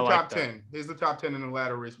 so here's the top 10. Here's the top 10 in the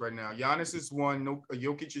ladder race right now. Giannis is 1,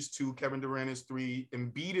 Jokic is 2, Kevin Durant is 3,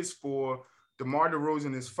 Embiid is 4. DeMar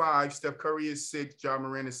DeRozan is 5, Steph Curry is 6, John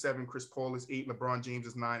Morant is 7, Chris Paul is 8, LeBron James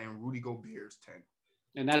is 9, and Rudy Gobert is 10.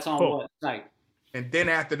 And that's on what site? And then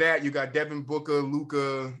after that, you got Devin Booker,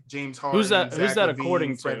 Luka, James Harden. Who's that Levine,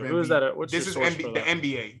 according to? Who is that? This is the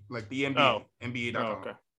NBA, like the NBA. Oh. NBA.com. Oh,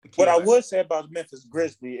 okay. What I would say about Memphis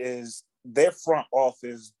Grizzlies is their front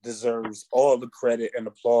office deserves all the credit and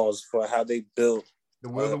applause for how they built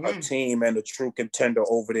a team and a true contender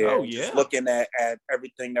over there. Oh, yeah. Just looking at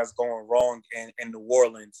everything that's going wrong in New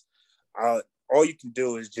Orleans, all you can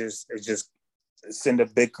do is just send a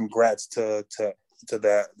big congrats to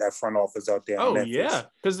that front office out there. Oh, Memphis. yeah,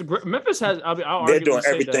 because Memphis has. They're doing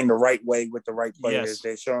everything the right way with the right players. Yes.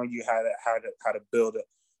 They're showing you how to build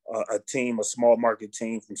a team, a small market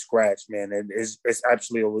team from scratch, man. And it's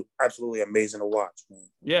absolutely amazing to watch, man.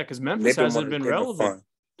 Yeah, because Memphis hasn't been relevant.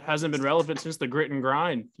 Hasn't been relevant since the grit and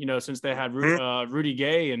grind, since they had Rudy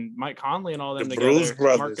Gay and Mike Conley and all them together. Bruce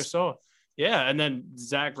brothers. Marc Gasol. Yeah, and then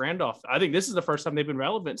Zach Randolph. I think this is the first time they've been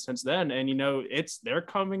relevant since then. And, they're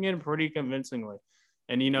coming in pretty convincingly.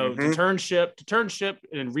 And, to turn ship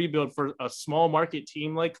and rebuild for a small market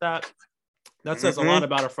team like that says a lot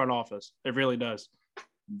about our front office. It really does.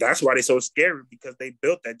 That's why they're so scary, because they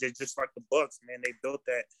built that just like the Bucks, man. They built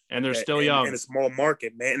that, and they're still young in a small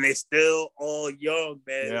market, man. And they still all young,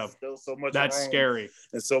 man. Yeah, there's still so much. That's scary.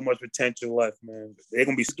 And so much potential left, man. They're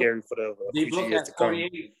gonna be scary for the future years to come.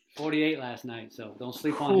 48 last night, so don't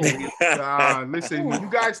sleep on him. Listen, when you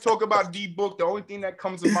guys talk about D-Book, the only thing that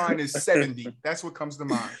comes to mind is 70. That's what comes to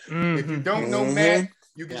mind. If you don't know Matt,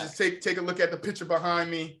 you can just take a look at the picture behind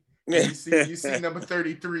me. You see number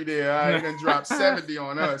 33 there. All right, he done dropped 70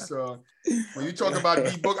 on us. So when you talk about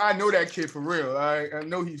D-Book, I know that kid for real. I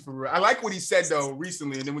know he's for real. I like what he said though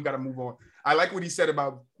recently, and then we got to move on. I like what he said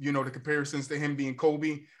about the comparisons to him being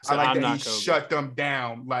Kobe. So I like that he shut them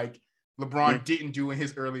down like LeBron didn't do in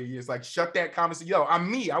his earlier years. Like, shut that conversation. Yo, I'm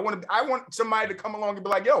me. I want somebody to come along and be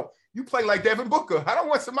like, yo, you play like Devin Booker. I don't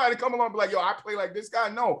want somebody to come along and be like, yo, I play like this guy.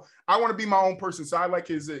 No, I want to be my own person. So I like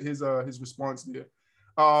his response there.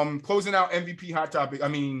 Closing out NBA hot topics.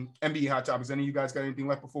 Any of you guys got anything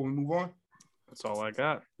left before we move on? That's all I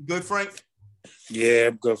got. Good, Frank? Yeah,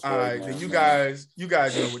 I'm good for all right, then you guys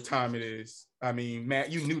know what time it is. I mean,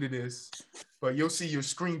 Matt, you new to this, but you'll see your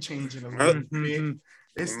screen changing a little bit.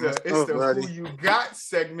 It's the Who You Got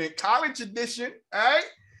segment, college edition. All right.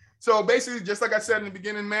 So basically, just like I said in the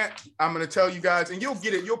beginning, Matt, I'm gonna tell you guys, and you'll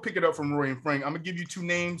get it. You'll pick it up from Roy and Frank. I'm gonna give you 2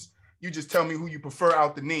 names. You just tell me who you prefer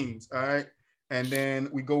out the names. All right. And then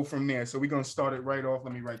we go from there. So we're gonna start it right off.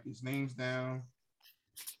 Let me write these names down.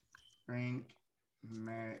 Frank,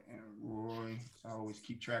 Matt, and Roy. I always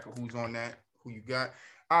keep track of who's on that. Who you got?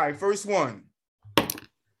 All right. First one.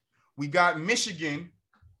 We got Michigan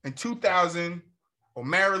in 2000 or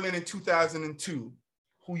Maryland in 2002.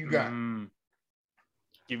 Who you got?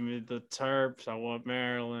 Give me the Terps. I want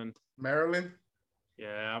Maryland. Maryland?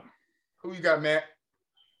 Yeah. Who you got, Matt?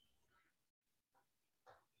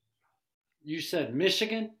 You said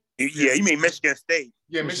Michigan? Yeah, you mean Michigan State.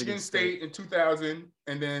 Yeah, Michigan State in 2000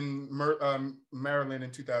 and then Maryland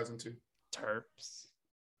in 2002. Terps.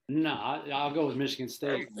 No, I'll go with Michigan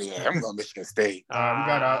State. Yeah, I'm going Michigan State. We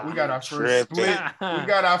got our first split. We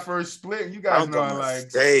got our first split. You guys know I like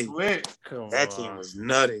split. That team was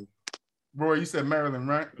nutty. Roy, you said Maryland,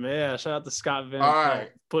 right? Yeah, shout out to Scott Van. All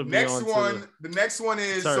right. The next one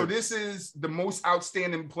is Terps. So this is the most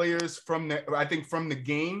outstanding players from the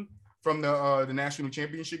game, from the national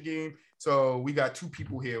championship game. So we got 2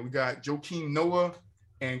 people here. We got Joakim Noah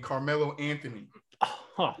and Carmelo Anthony.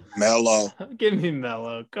 Oh, Melo. Give me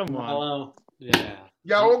Melo. Come on. Melo. Yeah.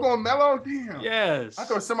 Y'all all going Melo? Damn. Yes. I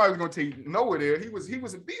thought somebody was gonna take Noah there. He was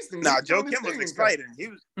a beast. Nah, Joakim was exciting. He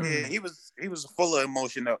was full of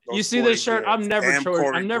emotion. You see this shirt? I'm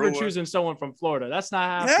never choosing someone from Florida. That's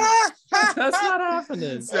not happening. That's not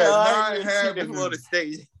happening. Florida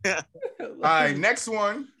State. All right, next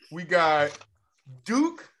one. We got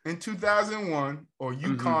Duke in 2001 or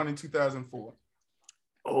UConn in 2004.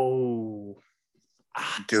 Oh,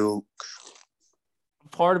 Duke.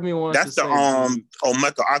 Part of me wants That's to the say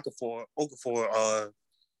Omeka Okafor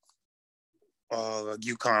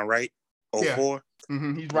UConn, right? 04.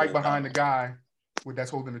 Yeah. He's right behind the guy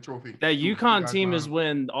that's holding the trophy. That UConn team is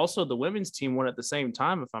when also the women's team won at the same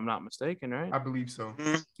time, if I'm not mistaken, right? I believe so.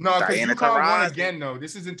 No, because UConn won again though.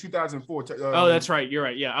 This is in 2004. Oh, that's right. You're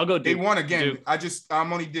right. Yeah, I'll go Duke. They won again. Duke. I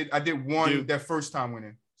did one Duke. that first time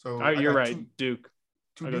winning. So you're right. Duke.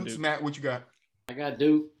 2 Dukes. Duke. Matt, what you got? I got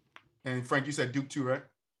Duke. And Frank, you said Duke too, right?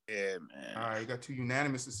 Yeah, man. All right, you got 2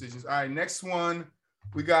 unanimous decisions. All right, next one.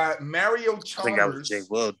 We got Mario Chalmers. I think I was Jay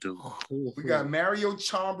Will, dude. We got Mario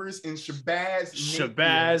Chalmers and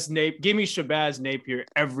Shabazz Napier. Give me Shabazz Napier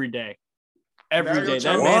every day. Every day.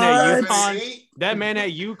 That man at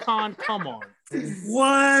UConn, come on.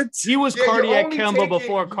 What? He was cardiac Kemba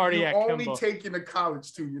before cardiac Kemba. You're only taking the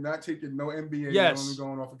college too. You're not taking no NBA. Yes. You're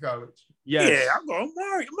only going off of college. Yes. Yeah, I'm going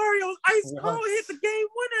Mario ice cold hit the game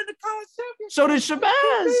winner in the college championship. So did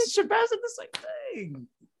Shabazz. Shabazz did the same thing.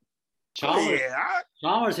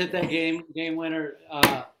 Chalmers hit that game winner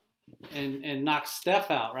and knocked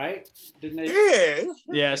Steph out, right? Didn't they? Yeah.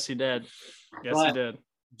 Yes, he did. He did.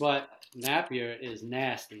 But Napier is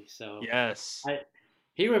nasty. So yes.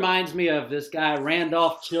 He reminds me of this guy,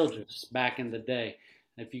 Randolph Childress, back in the day.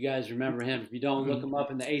 If you guys remember him. If you don't, look him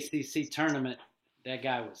up in the ACC tournament. That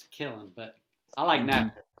guy was killing. But I like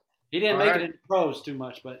Napier. He didn't make it in pros too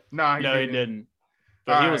much. But he didn't.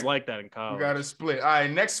 But he was like that in college. We got a split. All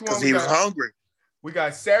right, next one. Because he was hungry. We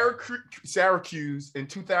got Syracuse in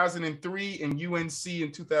 2003 and UNC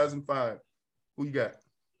in 2005. Who you got?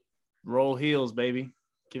 Roll heels, baby.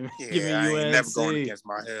 Give me UNC. I ain't never going against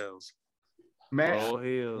my heels. Matt? Roll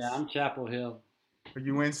heels. Yeah, I'm Chapel Hill. For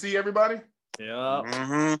UNC, everybody?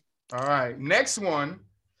 Yeah. All right. Next one,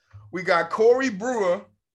 we got Corey Brewer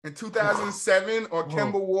in 2007 or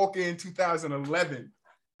Kemba Walker in 2011.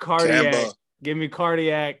 Cardiac. Kemba. Give me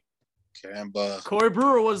cardiac. Kemba. Corey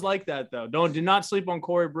Brewer was like that though. Do not sleep on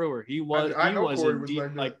Corey Brewer. He was. I know was Corey indeed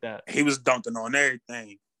was like that. He was dunking on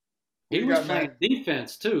everything. He was playing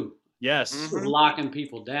defense too. Yes. He was locking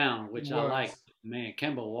people down, which I like. Man,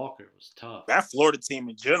 Kemba Walker was tough. That Florida team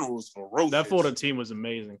in general was ferocious. That Florida team was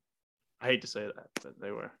amazing. I hate to say that, but they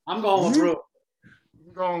were. I'm going with Brewer.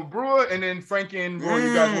 I'm going with Brewer, and then Frank and Roy,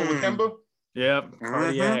 you guys went with Kemba? Yep,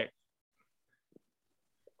 cardiac.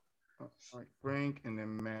 All right, Frank, and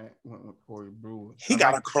then Matt went with Corey Brewer. He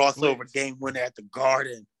got a crossover game winner at the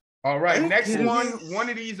Garden. All right, next one. One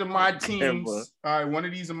of these are my teams. All right, one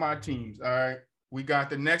of these are my teams. All right, we got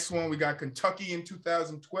the next one. We got Kentucky in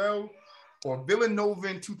 2012 or Villanova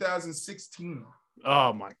in 2016.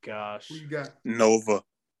 Oh my gosh. Who you got? Nova.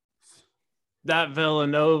 That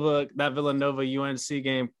Villanova UNC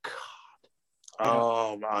game. God.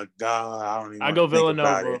 Oh my God. I go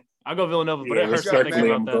Villanova. I'll go Villanova, but it hurts to think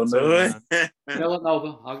about that too.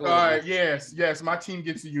 Villanova. I'll go. All right, yes. My team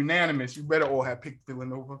gets unanimous. You better all have picked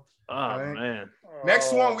Villanova. Oh man.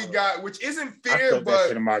 Next one we got, which isn't fair, but that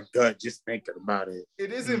shit in my gut just thinking about it.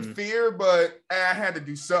 It isn't fair, but I had to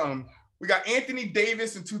do something. We got Anthony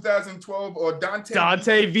Davis in 2012 or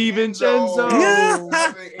Dante Vincenzo.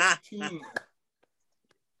 2018.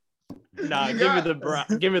 Nah, give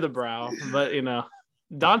me the brow. But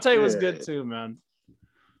Dante was good too, man.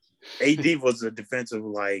 AD was a defensive,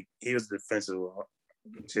 he was defensive,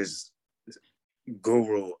 just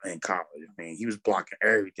guru in college. I mean, he was blocking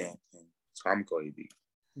everything. So I'm going AD.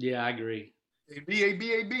 Yeah, I agree.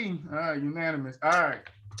 AB. All right, unanimous. All right.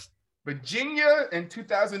 Virginia in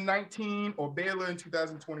 2019 or Baylor in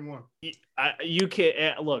 2021? You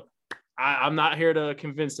can't look. I'm not here to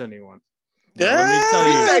convince anyone. Yeah. Let me tell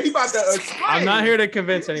you, he about to explain. I'm not here to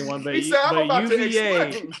convince anyone, but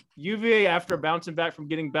UVA, after bouncing back from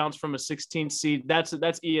getting bounced from a 16th seed, that's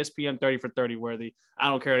ESPN 30 for 30 worthy. I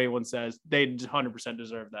don't care what anyone says. They 100%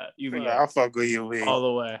 deserve that. UVA. I'll fuck with UVA all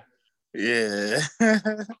the way. Yeah.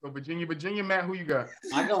 So Virginia, Matt, who you got?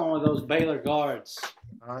 I go on with those Baylor guards.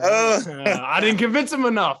 I didn't convince him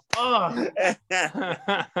enough. Off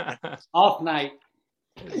night.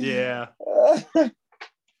 Yeah.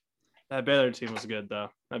 That Baylor team was good, though.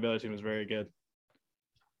 That Baylor team was very good.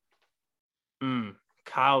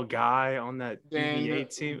 Kyle Guy on that UVA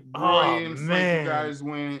team. Williams, man. You guys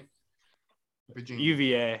went Virginia.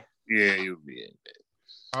 UVA. Yeah, UVA.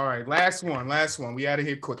 All right, last one. We out of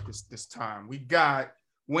here quick this time. We got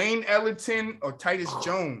Wayne Ellington or Titus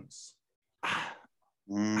Jones.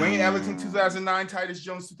 Wayne Ellington 2009, Titus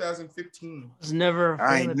Jones 2015.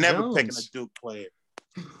 I ain't never picking a Duke player.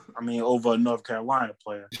 I mean, over a North Carolina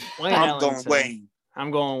player. I'm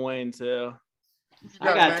going Wayne too.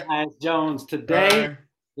 I got Tyus Jones today.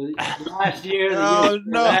 Last year. No.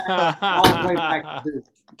 All the way back to Duke.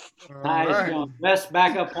 Tyus Jones, best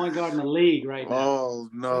backup point guard in the league right now. Oh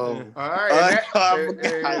no! All right.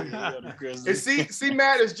 See,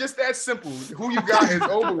 Matt, it's just that simple. Who you got is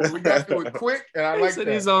over with. We got to do it quick, and I like that.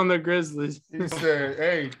 He's on the Grizzlies. He said,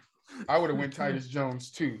 "Hey, I would have went Titus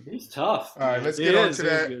Jones too." He's tough. All right, let's get on to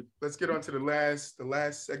that. Let's get on to the last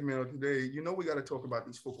segment of today. We got to talk about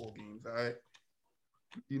these football games. All right.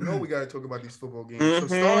 We got to talk about these football games.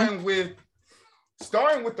 So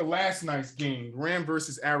starting with the last night's game, Rams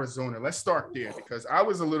versus Arizona. Let's start there because I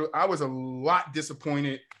was a lot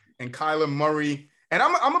disappointed in Kyler Murray. And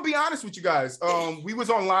I'm gonna be honest with you guys. We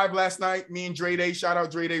was on live last night. Me and Dre Day. Shout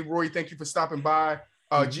out Dre Day. Roy, thank you for stopping by.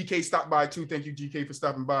 GK stopped by too. Thank you, GK, for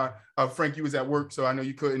stopping by. Frank, you was at work, so I know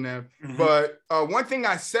you couldn't have. But one thing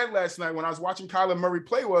I said last night when I was watching Kyler Murray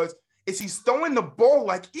play is he's throwing the ball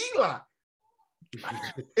like Eli.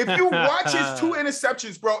 If you watch his 2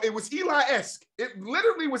 interceptions, bro, it was Eli-esque. It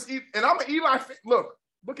literally was. And I'm an Eli fan. Look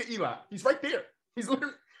at Eli. He's right there. He's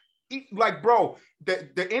literally bro,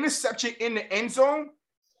 the interception in the end zone,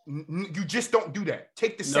 you just don't do that.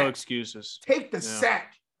 Take the sack. No excuses. Take the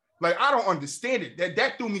sack. I don't understand it.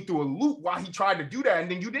 That threw me through a loop while he tried to do that.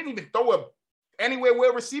 And then you didn't even throw it anywhere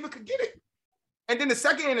where a receiver could get it. And then the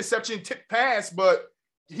second interception tipped pass, but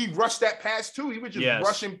he rushed that pass too. He was just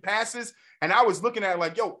rushing passes. And I was looking at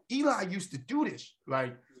it Eli used to do this.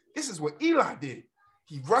 This is what Eli did.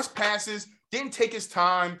 He rushed passes, didn't take his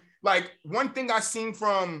time. One thing I seen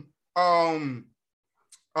from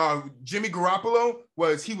Jimmy Garoppolo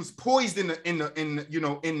was he was poised in that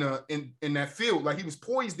field. He was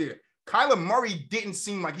poised there. Kyler Murray didn't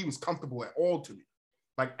seem like he was comfortable at all to me.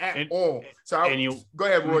 All. So go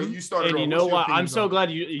ahead, Roy. You started. And you know what? I'm so glad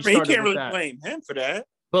you started. You can't really blame him for that.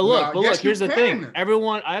 But look, here's the thing.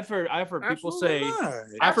 Everyone, I've heard people say,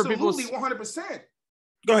 I've heard people 100%.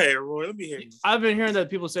 Go ahead, Roy. Let me hear you. I've been hearing that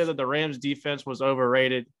people say that the Rams defense was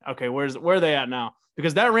overrated. Okay, where are they at now?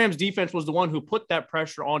 Because that Rams defense was the one who put that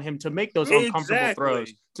pressure on him to make those uncomfortable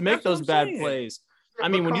throws, to make those bad plays. I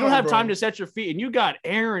mean, when you don't have time to set your feet and you got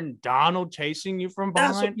Aaron Donald chasing you from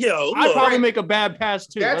behind, I'd probably make a bad pass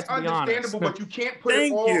too. That's understandable, but you can't put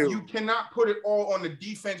it all. You cannot put it all on the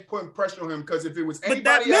defense putting pressure on him because if it was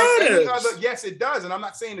anybody else, any other, yes, it does, and I'm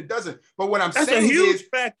not saying it doesn't. But what I'm saying is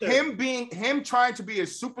him trying to be a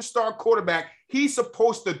superstar quarterback. He's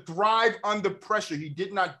supposed to thrive under pressure. He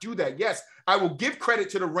did not do that. Yes, I will give credit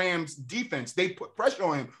to the Rams defense. They put pressure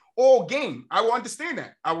on him all game. I will understand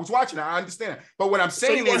that. I was watching that. I understand that. But what I'm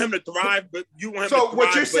saying is, him to thrive, but you want him so to thrive.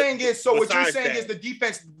 What you're saying is, the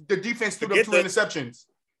defense threw the 2 interceptions.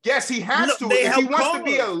 Yes, he has to. If he wants to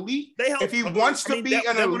be elite, if he wants to be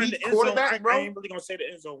an elite quarterback, bro. I ain't really gonna say the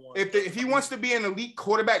end zone one. If he wants to be an elite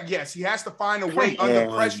quarterback, yes, he has to find a way under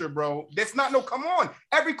pressure, bro. That's not come on.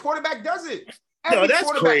 Every quarterback does it.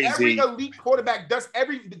 That's crazy. Every elite quarterback does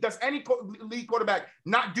any elite quarterback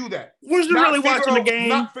not do that? Was you really watching the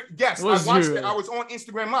game? Yes, I watched it. I was on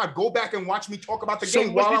Instagram Live. Go back and watch me talk about the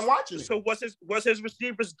game while I'm watching it. So was his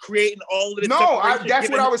receivers creating all of this? No, that's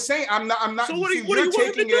what I was saying. I'm not. So what are you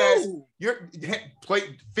taking it as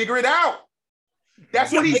figure it out.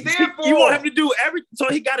 That's what he's there for. You want him to do everything, so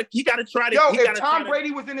he gotta try to. If Tom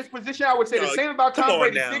Brady was in this position, I would say the same about Tom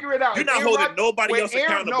Brady. Figure it out. You're not holding nobody else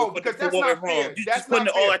accountable for what went wrong. You're just putting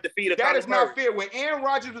it all at the feet of Kyler Murray. That is not fair. When Aaron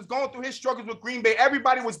Rodgers was going through his struggles with Green Bay,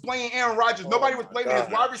 everybody was blaming Aaron Rodgers. Nobody was blaming his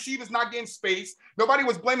wide receivers not getting space. Nobody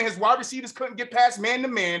was blaming his wide receivers couldn't get past man to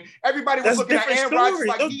man. Everybody was looking at Aaron Rodgers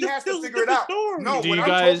like he has to figure it out. No,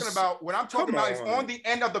 what I'm talking about is on the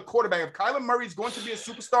end of the quarterback. If Kyler Murray is going to be a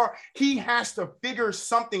superstar, he has to figure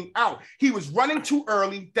something out. He was running too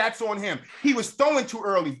early. That's on him. He was throwing too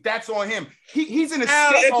early. That's on him. He's an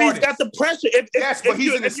escape artist. He's got the pressure. But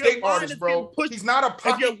he's an escape artist, bro. He's not a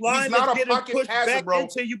pocket. He's not a pocket passer, bro.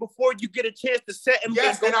 Into you before you get a chance to set him.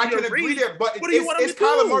 Yes, and I can agree there. But is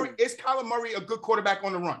Kyler Murray a good quarterback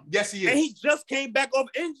on the run? Yes, he is. And he just came back off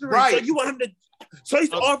injury. Right. So you want him to. So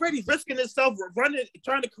he's already risking himself running,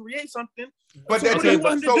 trying to create something. But hold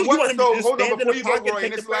on before you go, Roy.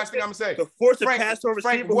 And this is the last thing I'm gonna say. To force a pass to a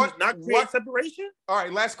receiver who's not creating separation. All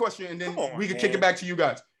right, last question, and then we can kick it back to you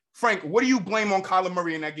guys. Frank, what do you blame on Kyler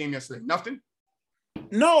Murray in that game yesterday? Nothing.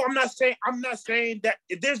 No, I'm not saying that.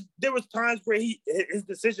 There was times where his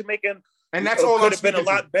decision making, and that's all could have been a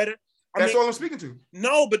lot better. That's all I'm speaking to.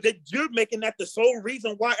 No, but you're making that the sole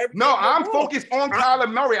reason why everything. No, I'm focused on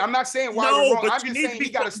Kyler Murray. I'm not saying why we're wrong. I'm just saying he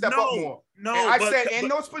got to step up more. No, I said in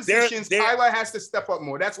those positions, Kyler has to step up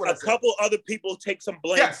more. That's what I said. A couple other people take some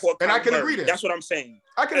blame for Kyler and I can agree there. That's what I'm saying.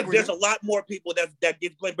 I can agree. There's a lot more people that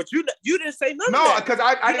get blamed, but you didn't say none of that. No, because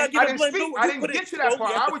I didn't speak. I didn't get to that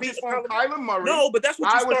part. I was just on Kyler Murray. No, but that's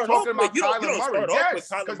what you started off with. You don't start off with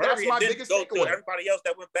Kyler Murray. That's my biggest takeaway. Everybody else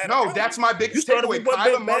that went bad. No, that's my biggest takeaway.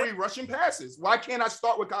 Kyler Murray rushing passes. Why can't I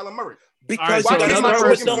start with Kyler Murray? Because it starts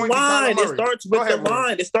with the line. It starts with the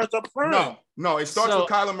line. It starts up front. No, it starts with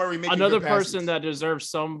Kyler Murray making another good passes. person that deserves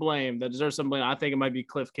some blame. I think it might be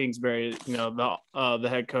Cliff Kingsbury. The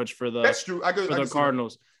head coach for the that's true. For the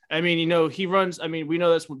Cardinals. I mean, he runs. I mean, we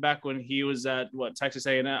know this back when he was at Texas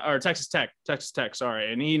A&M or Texas Tech.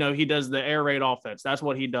 Sorry, and he does the air raid offense. That's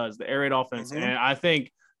what he does, the air raid offense. Mm-hmm. And I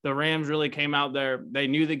think the Rams really came out there. They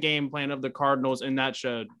knew the game plan of the Cardinals, and that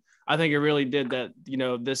showed. I think it really did that.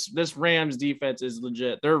 This Rams defense is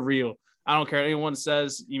legit. They're real. I don't care what anyone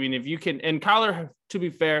says. I mean, if you can, and Kyler, to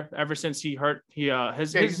be fair, ever since he hurt,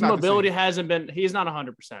 his mobility hasn't been. He's not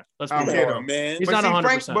 100%. Let's be fair, man. He's not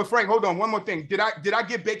 100%. But Frank, hold on, one more thing. Did I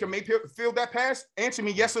give Baker Mayfield that pass? Answer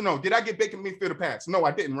me yes or no. Did I give Baker Mayfield a pass? No,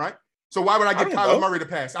 I didn't. Right. So why would I give Kyler Murray the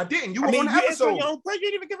pass? I didn't. You were on the episode. You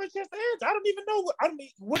didn't even give a chance to answer. I don't even know.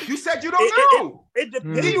 What you said you don't know. It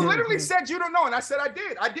depends. You literally said you don't know, and I said I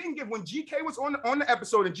did. I didn't give when GK was on the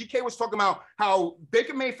episode, and GK was talking about how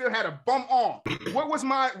Baker Mayfield had a bum arm. What was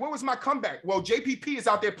my comeback? Well, JPP is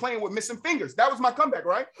out there playing with missing fingers. That was my comeback,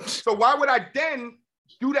 right? So why would I then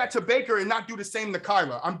do that to Baker and not do the same to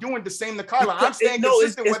Kyler? I'm doing the same to Kyler. I'm staying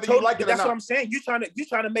consistent whether you like it or not. That's what I'm saying. You're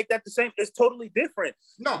trying to make that the same. It's totally different.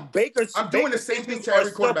 No, I'm doing the same thing to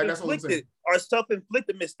every quarterback. That's what I'm saying. Are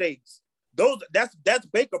self-inflicted mistakes. That's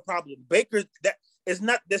Baker problem. That's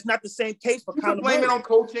not the same case for Kyler Murray. You can blame it on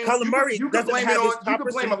coaching. Kyler Murray doesn't have his top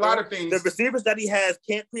receiver. You can blame a lot of things. The receivers that he has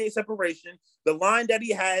can't create separation. The line that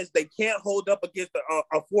he has, they can't hold up against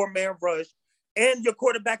a four-man rush. And your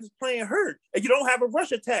quarterback is playing hurt, and you don't have a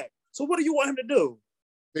rush attack. So what do you want him to do?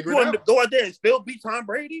 You want him to go out there and still beat Tom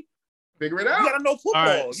Brady? Figure it out. You gotta know football.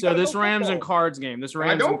 All right, so this Rams and Cards game.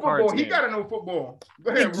 I know football. He gotta know football.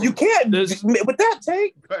 Go ahead, you can't with that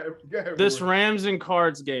take. Go ahead, this Rams and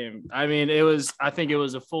Cards game. I mean, I think it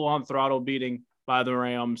was a full-on throttle beating by the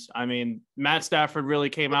Rams. I mean, Matt Stafford really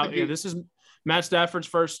came out. This is Matt Stafford's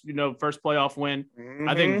first playoff win. Mm-hmm.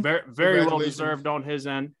 I think very, very well deserved on his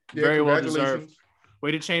end. Yeah, very well deserved.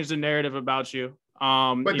 Way to change the narrative about you.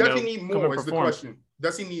 But does he need more? Is the question.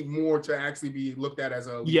 Does he need more to actually be looked at as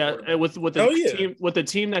a with the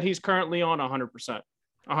team that he's currently on? 100%.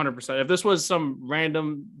 100%. If this was some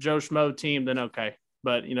random Joe Schmo team, then okay.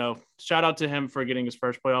 But shout out to him for getting his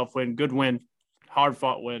first playoff win. Good win, hard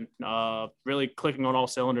fought win. Really clicking on all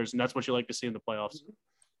cylinders, and that's what you like to see in the playoffs.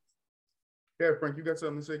 Yeah, Frank, you got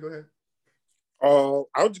something to say? Go ahead.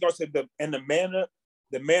 I was just gonna say the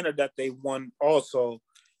manner that they won also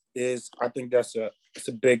is, I think it's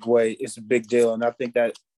a big way. It's a big deal, and I think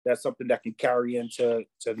that's something that can carry into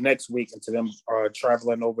next week, into them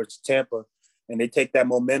traveling over to Tampa, and they take that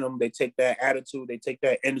momentum, they take that attitude, they take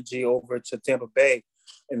that energy over to Tampa Bay.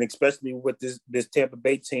 and especially with this Tampa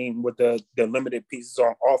Bay team with the limited pieces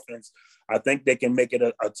on offense, I think they can make it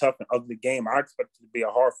a tough and ugly game. I expect it to be a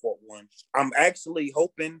hard-fought one. I'm actually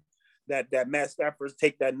hoping that Matt Stafford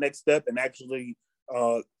take that next step and actually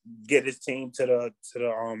get his team to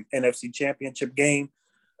the NFC Championship game.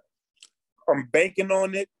 I'm banking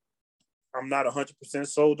on it. I'm not 100%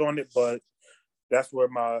 sold on it, but that's where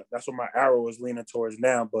my arrow is leaning towards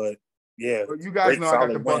now. But yeah, well, you guys know I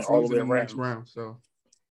got the Bucks losing in the next round, so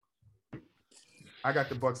I got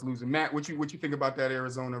the Bucks losing. Matt, what you think about that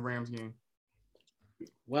Arizona Rams game?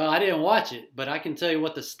 Well, I didn't watch it, but I can tell you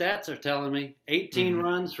what the stats are telling me. 18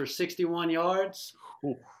 runs for 61 yards.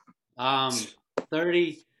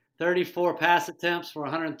 34 pass attempts for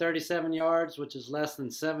 137 yards, which is less than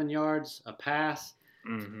 7 yards a pass.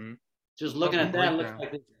 Mm-hmm. Just looking at that,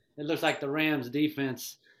 it looks like the Rams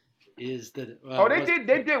defense is the.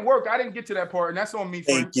 They did work. I didn't get to that part, and that's on me.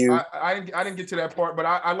 Thank you. I didn't get to that part, but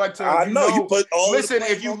I like to. I know you put all. Listen,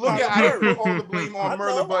 if you look at, I don't put all the blame on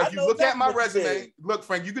Merlin, but if you look at my resume, look,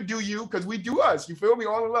 Frank, you could do you because we do us. You feel me?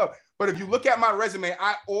 All in love. But if you look at my resume,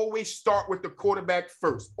 I always start with the quarterback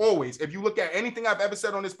first. Always. If you look at anything I've ever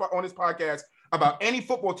said on this podcast about any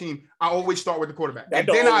football team, I always start with the quarterback, and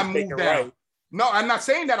then I move down. Right. No, I'm not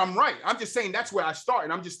saying that I'm right. I'm just saying that's where I start,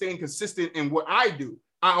 and I'm just staying consistent in what I do.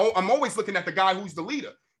 I'm always looking at the guy who's the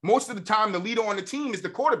leader. Most of the time, the leader on the team is the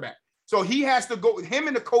quarterback. So he has to go, him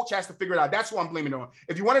and the coach has to figure it out. That's who I'm blaming it on.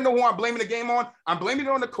 If you want to know who I'm blaming the game on, I'm blaming it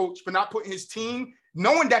on the coach for not putting his team,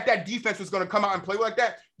 knowing that defense was going to come out and play like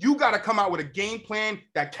that. You got to come out with a game plan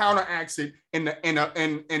that counteracts it, and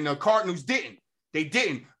the Cardinals didn't. They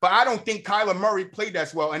didn't. But I don't think Kyler Murray played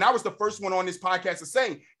as well. And I was the first one on this podcast to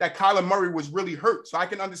say that Kyler Murray was really hurt. So I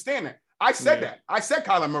can understand that. I said that. I said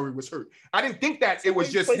Kyler Murray was hurt. I didn't think that it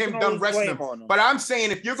was just him done resting him. But I'm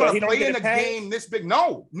saying if you're going to play in a game this big,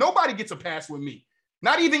 no, nobody gets a pass with me.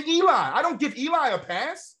 Not even Eli. I don't give Eli a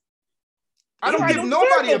pass. I don't give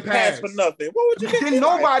nobody a pass for nothing. What would you then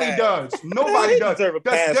nobody does. Nobody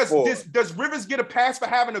does. Does Rivers get a pass for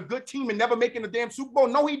having a good team and never making a damn Super Bowl?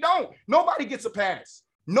 No, he don't. Nobody gets a pass.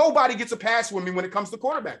 Nobody gets a pass with me when it comes to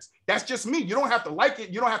quarterbacks. That's just me. You don't have to like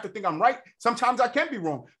it. You don't have to think I'm right. Sometimes I can be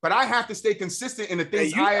wrong, but I have to stay consistent in the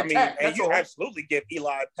things I attack. And you absolutely give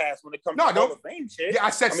Eli a pass when it comes to Hall of Fame shit. Yeah,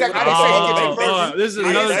 I said second. I didn't say he gets it first. This is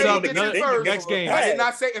another topic. Next game. I did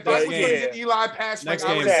not say if I was going to give Eli a pass,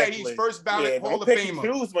 I would say he's first ballot Hall of Famer.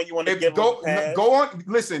 Choose when you want to give him a pass. Go on.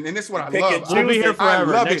 Listen, and this is what I love. We'll be here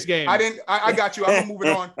forever. Next game. I got you. I'm moving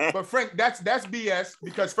on. But Frank, that's BS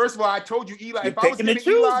because first of all, I told you Eli. If I was giving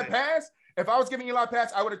Eli a pass. If I was giving Eli a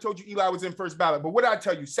pass, I would have told you Eli was in first ballot. But what did I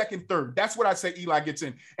tell you? Second, third. That's what I say Eli gets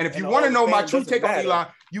in. And if you want to know my true take on Eli,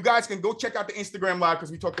 you guys can go check out the Instagram live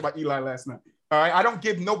because we talked about Eli last night. All right. I don't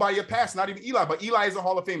give nobody a pass, not even Eli, but Eli is a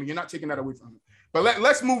Hall of Famer. You're not taking that away from him. But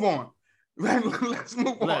let's move on. Let's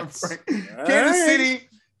move on, Frank.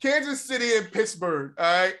 Kansas City and Pittsburgh. All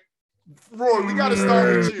right. Roy, we got to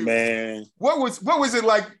start with you, man. What was it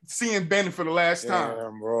like seeing Ben for the last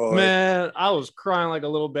time? Roy. Man, I was crying like a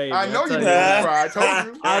little baby. I know you did cry. I told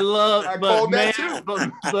you.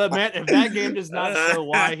 But man, if that game does not show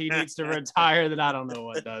why he needs to retire, then I don't know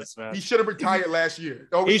what does, man. He should have retired last year.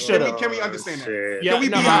 He should have. Can we understand that? Yeah, can we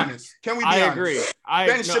be honest? I agree.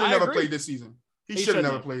 Ben should have never played this season. He should have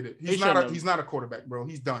never played it. He's not a quarterback, bro.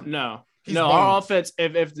 He's done. Our offense.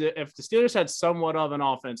 If the Steelers had somewhat of an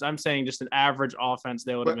offense, I'm saying just an average offense,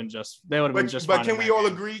 they would have been just. But can we all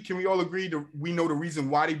agree? Can we all agree that we know the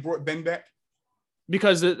reason why they brought Ben back?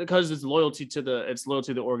 Because it's loyalty to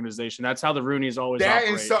the organization. That's how the Rooneys always that operate.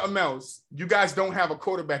 And something else. You guys don't have a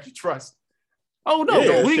quarterback you trust. Oh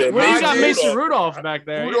no, we got Mason Rudolph back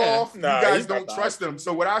there. Rudolph, you guys don't trust him.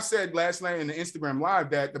 So what I said last night in the Instagram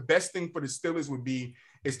live that the best thing for the Steelers would be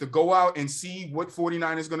is to go out and see what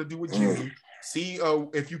 49 is going to do with Jimmy. See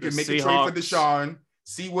if you can make a trade for Deshaun.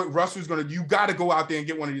 See what Russell's going to do. You got to go out there and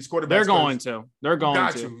get one of these quarterbacks. They're going to.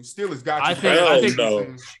 Steelers got you. I think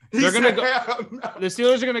they're going to go. The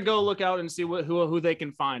Steelers are going to go look out and see who they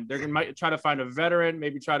can find. They're going to try to find a veteran,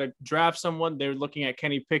 maybe try to draft someone. They're looking at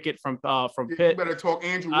Kenny Pickett from Pitt. You better talk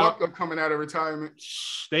Andrew Luck coming out of retirement.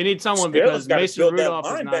 They need someone because Mason Rudolph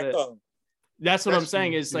is not it. That's what I'm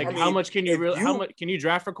saying. Is like, how much can you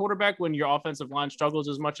draft for quarterback when your offensive line struggles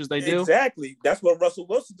as much as they do? Exactly. That's what Russell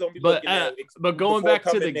Wilson's going to be looking at. But going back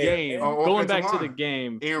to the game,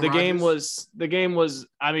 the game was.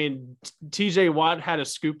 I mean, TJ Watt had a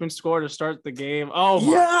scoop and score to start the game. Oh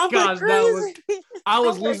my gosh, I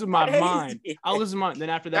was losing my mind. I was losing my mind. Then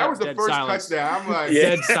after that was the first touchdown. I'm like,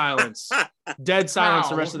 dead silence. Dead silence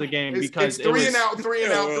the rest of the game because it's three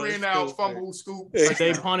and out, fumble, scoop.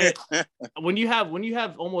 They punt it. When you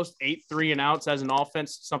have almost 8 3-and-outs as an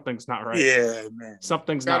offense, something's not right. Yeah, man.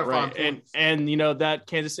 Something's not right. And you know that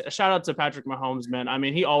Kansas City, shout out to Patrick Mahomes, man. I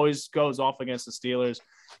mean, he always goes off against the Steelers.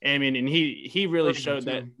 I mean, and he really showed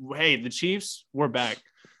that, hey, the Chiefs, we're back.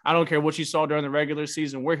 I don't care what you saw during the regular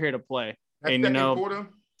season. We're here to play. And, you know,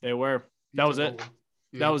 they were. That was it.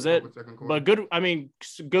 That was it. But good. I mean,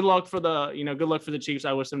 good luck for the Chiefs.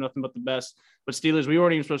 I wish them nothing but the best. But Steelers, we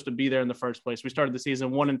weren't even supposed to be there in the first place. We started the season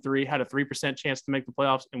 1-3, had a 3% chance to make the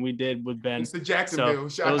playoffs, and we did with Ben. It's the Jacksonville.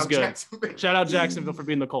 So it was good. Jacksonville. Shout out Jacksonville for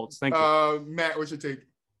being the Colts. Thank you. Matt, what's your take?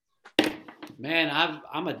 Man,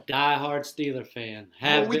 I'm a diehard Steeler fan.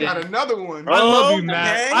 We got another one. I love you,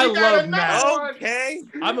 Matt. I love Matt. Okay.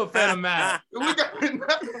 I'm a fan of Matt. We got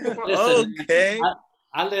another one. Listen, okay.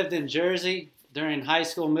 I lived in Jersey during high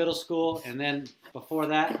school, middle school, and then before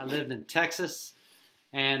that, I lived in Texas.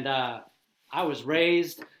 And I was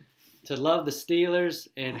raised to love the Steelers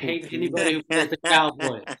and hate anybody who plays the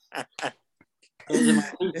Cowboys. Those are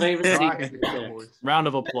my two favorite teams. Round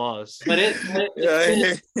of applause. But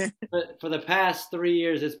but for the past 3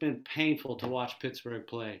 years, it's been painful to watch Pittsburgh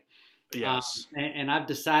play. Yes. And I've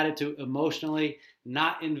decided to emotionally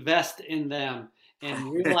not invest in them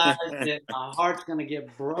and realize that my heart's going to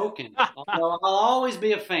get broken. Although I'll always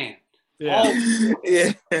be a fan.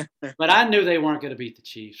 Yeah. But I knew they weren't going to beat the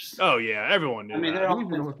Chiefs. Oh, yeah. Everyone knew. I mean, their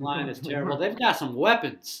offensive line is terrible. They've got some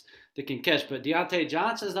weapons that can catch. But Deontay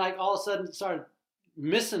Johnson's like all of a sudden started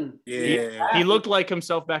missing. Yeah. He looked like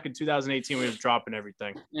himself back in 2018 when he was dropping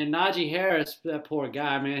everything. And Najee Harris, that poor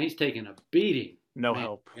guy, man, he's taking a beating. No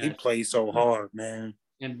help. He plays so hard, man.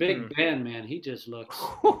 And Big Ben, man, he just looks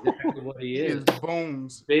exactly what he is.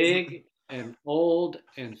 Bones. Big and old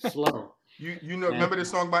and slow. You know, remember the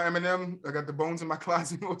song by Eminem? I got the bones in my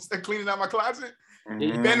closet. What's that? Cleaning out my closet.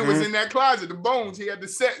 Mm-hmm. Ben was in that closet. The bones. He had the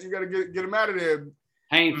set. You got to get him out of there.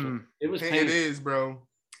 Painful. It was painful. It is, bro.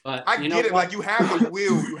 But I get it. Like you have the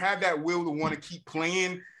will. You have that will to want to keep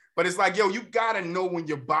playing. But it's like, yo, you gotta know when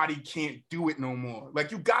your body can't do it no more.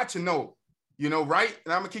 Like you got to know. You know, right?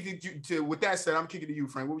 And I'm gonna kick it to. With that said, I'm kicking to you,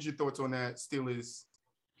 Frank. What was your thoughts on that? Steelers.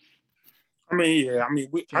 I mean, yeah. I mean,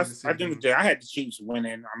 I think I had the Chiefs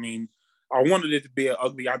winning. I mean, I wanted it to be an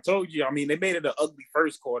ugly. I told you. I mean, they made it an ugly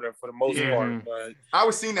first quarter for the most part. But I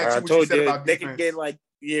was seeing that. I told you they could get like,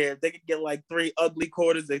 they could get like 3 ugly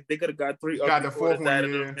quarters. They could have got 3 ugly quarters out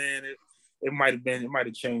of them, man. It might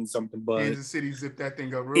have changed something. But Kansas City zipped that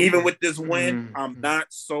thing up. Even with this win, I'm not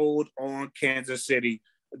sold on Kansas City.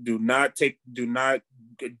 Do not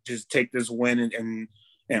just take this win and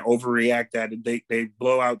overreact that they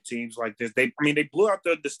blow out teams like this. They blew out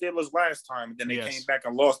the Steelers last time, and then they came back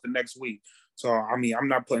and lost the next week. So I mean, I'm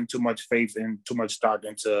not putting too much faith and too much stock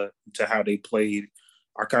into how they played.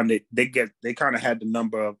 They kind of had the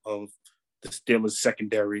number of the Steelers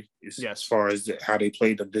secondary as far as how they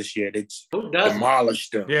played them this year. They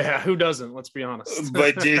demolished them. Yeah, who doesn't? Let's be honest.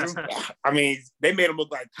 But just, I mean, they made them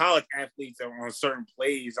look like college athletes on certain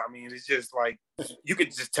plays. I mean, it's just like you could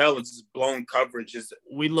just tell it's just blown coverage.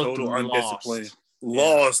 We looked total undisciplined,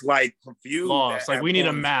 lost, like confused, lost. Like we need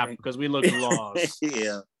a map because we looked lost.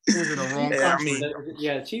 Yeah.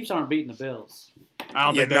 The Chiefs aren't beating the Bills. I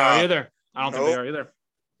don't think they are either. I don't think they are either.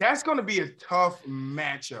 That's going to be a tough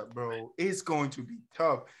matchup, bro. It's going to be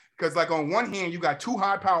tough because, like, on one hand, you got 2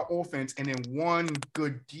 high-power offense and then 1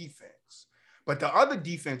 good defense. But the other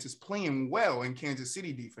defense is playing well in Kansas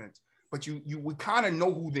City defense. But we kind of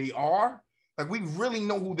know who they are. Like, we really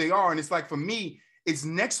know who they are. And it's like, for me, it's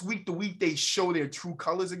next week the week they show their true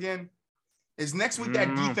colors again. It's next week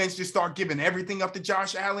that defense just start giving everything up to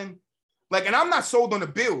Josh Allen. Like, and I'm not sold on the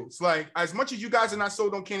Bills. Like, as much as you guys are not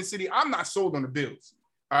sold on Kansas City, I'm not sold on the Bills.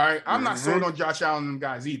 All right, I'm not sold on Josh Allen and them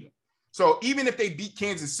guys either. So even if they beat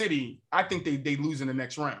Kansas City, I think they lose in the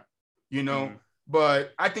next round, you know.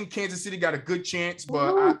 But I think Kansas City got a good chance,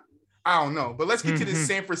 but I don't know. But let's get to this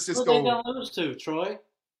San Francisco. Who they gonna lose to, Troy?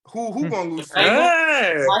 Who gonna lose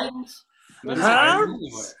to? Titans?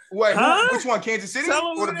 Wait, which one? Kansas City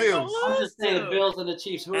or the Bills? I'm just saying the Bills and the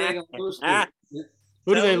Chiefs. Who are they gonna lose to?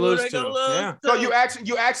 Who do they lose to? Yeah. So you asking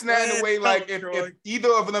that in a way like if either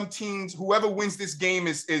of them teams, whoever wins this game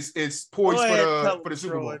is poised for the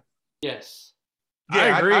Super Bowl. Yes. Yeah,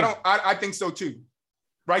 I agree. I think so too.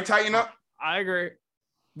 Right, tighten up. I agree.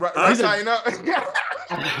 Right, tighten up.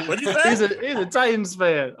 What'd you say? He's a Titans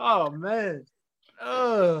fan. Oh man.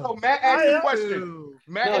 Oh, Matt asked a question.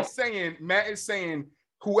 Matt is saying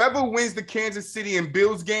whoever wins the Kansas City and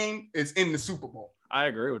Bills game is in the Super Bowl. I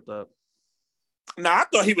agree with that. No, I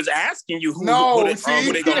thought he was asking you who. No, who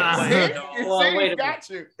see, they gonna play. Well, wait a got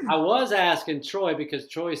minute. you. I was asking Troy because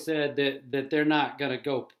Troy said that they're not going to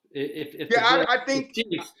go. If I think the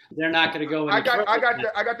Chiefs, they're not going to go. I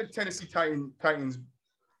got the Tennessee Titans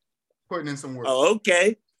putting in some work. Oh,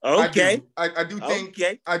 okay. Okay. I do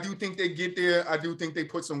think they get there. I do think they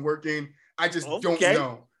put some work in. I just don't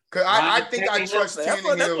know. Because I think I trust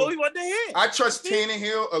Tannehill. That's what we want to hear. I trust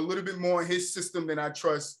Tannehill a little bit more in his system than I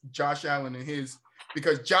trust Josh Allen in his.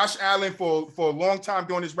 Because Josh Allen, for a long time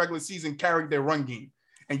during his regular season, carried their run game.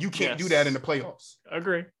 And you can't do that in the playoffs.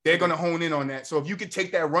 Agree. They're going to hone in on that. So if you could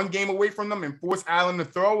take that run game away from them and force Allen to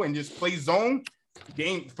throw and just play zone,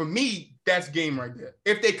 game, for me, that's game right there.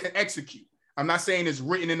 If they can execute. I'm not saying it's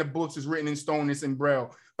written in the books, it's written in stone, it's in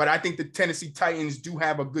Braille. But I think the Tennessee Titans do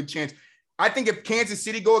have a good chance. I think if Kansas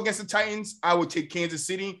City go against the Titans, I would take Kansas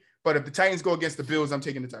City. But if the Titans go against the Bills, I'm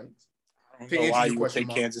taking the Titans. I don't know why you would take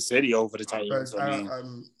Kansas City over the Titans.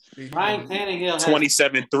 Ryan Tannehill has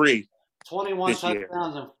 27-3. 21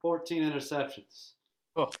 touchdowns and 14 interceptions.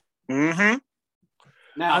 Oh. Mm-hmm.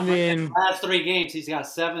 Now, the last 3 games, he's got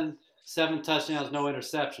seven touchdowns, no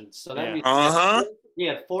interceptions. So that means he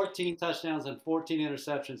had 14 touchdowns and 14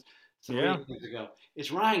 interceptions 3 games ago.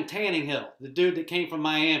 It's Ryan Tannehill, the dude that came from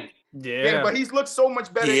Miami. Yeah, but he's looked so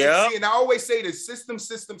much better. Yeah. And I always say this: system.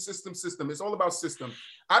 It's all about system.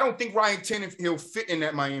 I don't think Ryan Tannehill fit in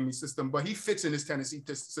that Miami system, but he fits in this Tennessee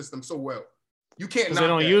system so well. You can't. Because they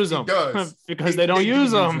don't use him. Because they don't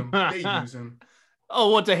use him. They use him. Oh,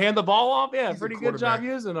 what, to hand the ball off? Yeah, pretty good job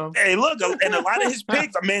using them. Hey, look, and a lot of his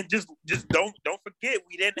picks, I mean, just don't forget,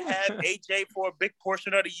 we didn't have AJ for a big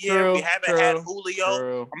portion of the year. We haven't had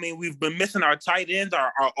Julio. I mean, we've been missing our tight ends.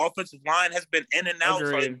 Our offensive line has been in and out.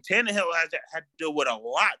 Agreed. So Tannehill had to deal with a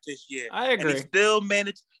lot this year. I agree. And he still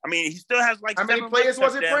managed. I mean, he still has like how many players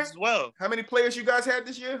was it, Frank? As well. How many players you guys had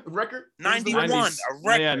this year? Record? 91. A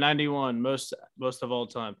record. Yeah, 91. Most of all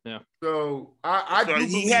time. Yeah. So I do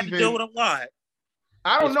he had to deal with a lot.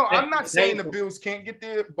 I don't know. I'm not saying the Bills can't get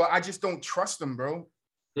there, but I just don't trust them, bro.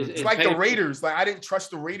 It's like the Raiders. Like, I didn't trust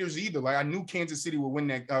the Raiders either. Like, I knew Kansas City would win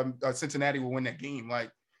that. Cincinnati would win that game. Like,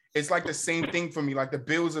 it's like the same thing for me. Like, the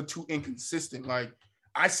Bills are too inconsistent. Like,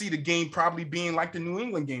 I see the game probably being like the New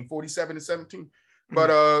England game, 47-17.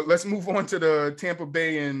 But let's move on to the Tampa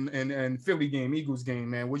Bay and Philly game, Eagles game,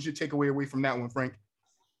 man. What's your takeaway away from that one, Frank?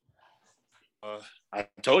 I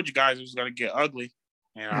told you guys it was going to get ugly.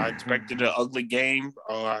 And I expected an ugly game.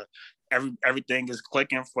 Everything is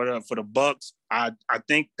clicking for the Bucks. I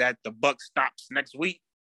think that the Bucks stops next week.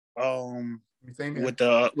 With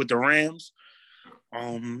the Rams.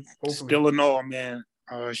 Still in all, man.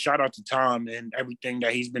 Shout out to Tom and everything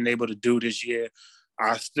that he's been able to do this year.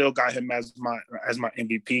 I still got him as my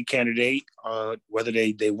MVP candidate. Whether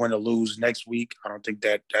they win or lose next week, I don't think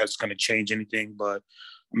that's going to change anything. But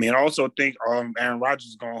I mean, I also think Aaron Rodgers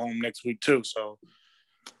is going home next week too. So.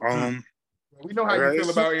 We know how you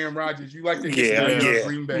feel about Aaron Rodgers. You like the history of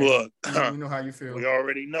Green Bay. Look, we know how you feel. We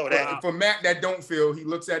already know that. For Matt that don't feel, he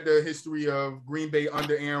looks at the history of Green Bay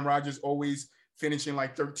under Aaron Rodgers, always finishing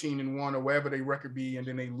like 13-1 or whatever they record be, and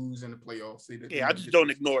then they lose in the playoffs. I just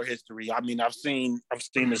don't ignore history. I mean, I've seen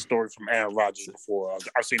this story from Aaron Rodgers before.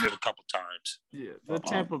 I've seen it a couple times. Yeah, the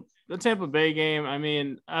Tampa Bay game. I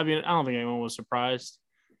mean, I don't think anyone was surprised.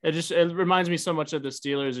 It reminds me so much of the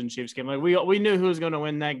Steelers and Chiefs game. Like we knew who was going to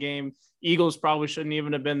win that game. Eagles probably shouldn't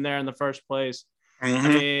even have been there in the first place. Mm-hmm. I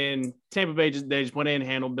mean, Tampa Bay they just went in and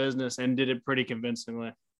handled business and did it pretty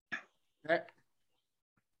convincingly.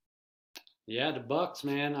 Yeah, the Bucks,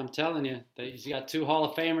 man. I'm telling you, he's got 2 Hall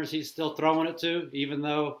of Famers he's still throwing it to, even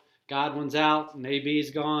though Godwin's out and AB's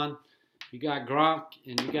gone. You got Gronk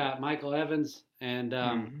and you got Michael Evans, and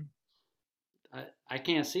I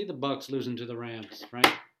can't see the Bucks losing to the Rams,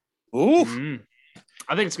 right? Ooh.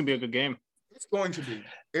 I think it's going to be a good game. It's going to be.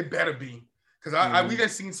 It better be. Because we've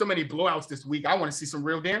seen so many blowouts this week. I want to see some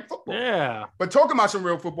real damn football. Yeah. But talking about some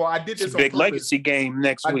real football, I did this on purpose. Big legacy game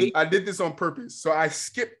next week. I did this on purpose. So I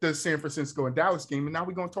skipped the San Francisco and Dallas game, and now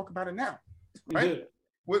we're going to talk about it now. Right?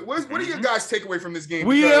 What do you guys take away from this game?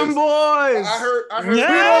 We them boys. I heard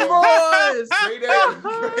yeah,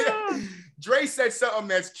 boys. Dre said something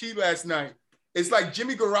that's key last night. It's like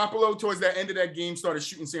Jimmy Garoppolo towards the end of that game started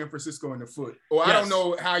shooting San Francisco in the foot. Or I don't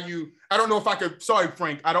know if I could, sorry,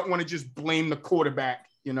 Frank, I don't want to just blame the quarterback.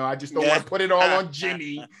 I just don't want to put it all on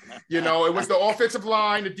Jimmy. It was the offensive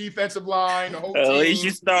line, the defensive line, the whole team. At least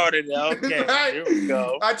you started. Okay, here we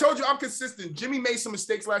go. I told you I'm consistent. Jimmy made some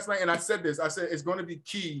mistakes last night, and I said this. I said it's going to be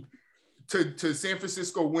key to San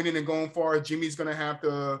Francisco winning and going far. Jimmy's going to have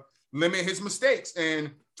to limit his mistakes.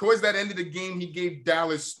 And towards that end of the game, he gave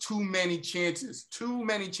Dallas too many chances to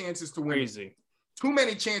win. Crazy. Too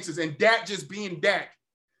many chances. And Dak just being Dak,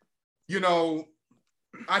 you know,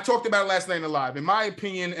 I talked about it last night in the live. In my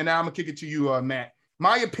opinion, and now I'm going to kick it to you, Matt.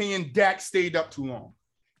 My opinion, Dak stayed up too long.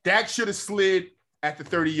 Dak should have slid at the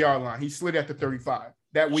 30-yard line. He slid at the 35.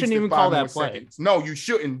 That wasted 5 more seconds. No, you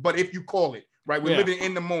shouldn't. But if you call it, right? We're living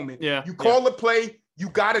in the moment. Yeah. You call the play, you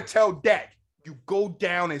got to tell Dak, you go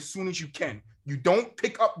down as soon as you can. You don't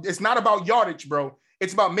pick up. It's not about yardage, bro.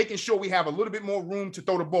 It's about making sure we have a little bit more room to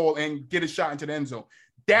throw the ball and get a shot into the end zone.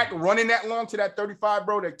 Dak running that long to that 35,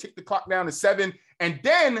 bro, that ticked the clock down to 7. And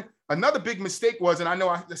then another big mistake was, and I know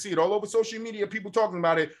I see it all over social media, people talking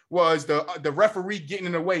about it, was the referee getting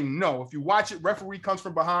in the way. No, if you watch it, referee comes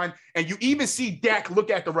from behind, and you even see Dak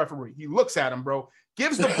look at the referee. He looks at him, bro.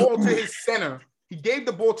 Gives the ball to his center. He gave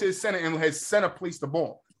the ball to his center, and his center placed the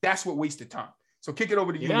ball. That's what wasted time. So kick it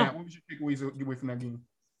over to you, Matt. What was your takeaways away from that game?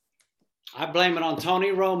 I blame it on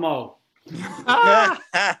Tony Romo. It's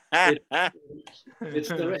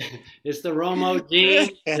the Romo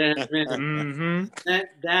gene that's been sent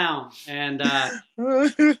down, and I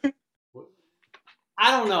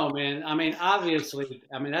don't know, man. I mean, obviously,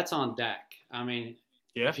 that's on Dak. I mean,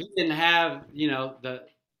 if he didn't have, the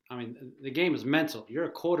game is mental. You're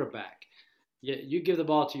a quarterback. You give the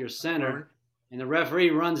ball to your center, and the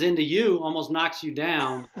referee runs into you, almost knocks you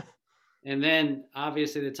down, and then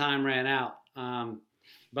obviously the time ran out.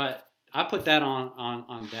 But I put that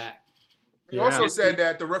on Dak. He also said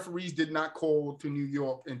that the referees did not call to New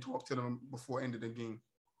York and talk to them before end of the game.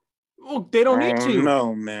 Well, they don't need to.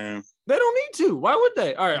 No, man. They don't need to. Why would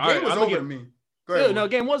they? All right, the game was over to me. Go ahead. No,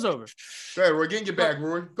 game was over. Go ahead, Roy. Get in your bag,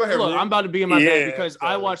 Roy. Go ahead, Look, Roy. I'm about to be in my bag because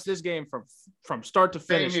I watched this game from start to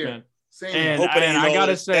finish, man. And I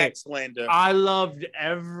gotta say, I loved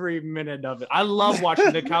every minute of it. I love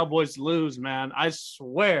watching the Cowboys lose, man. I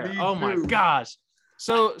swear. Oh my gosh.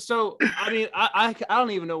 So I mean, I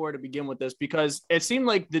don't even know where to begin with this because it seemed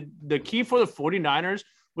like the key for the 49ers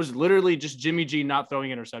was literally just Jimmy G not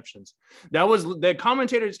throwing interceptions. That was the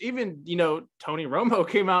commentators, even, Tony Romo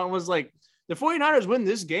came out and was like, the 49ers win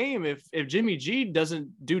this game if Jimmy G doesn't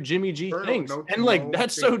do Jimmy G things.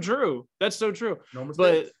 That's so true. That's so true.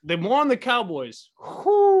 But the more on the Cowboys,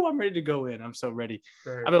 I'm ready to go in. I'm so ready.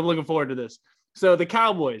 I've been looking forward to this. So the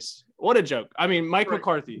Cowboys, what a joke. I mean, Mike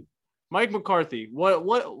McCarthy,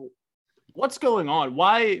 what's going on?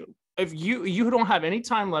 Why, if you don't have any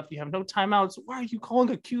time left, you have no timeouts, why are you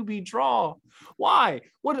calling a QB draw? Why?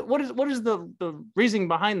 What is the reasoning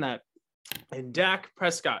behind that? And Dak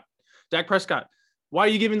Prescott, why are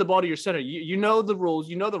you giving the ball to your center? You know the rules.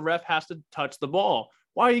 You know the ref has to touch the ball.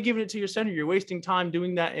 Why are you giving it to your center? You're wasting time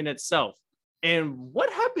doing that in itself. And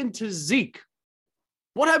what happened to Zeke?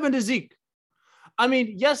 I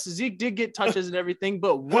mean, yes, Zeke did get touches and everything,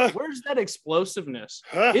 but where's that explosiveness?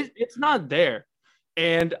 It's not there.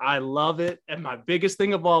 And I love it. And my biggest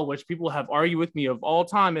thing of all, which people have argued with me of all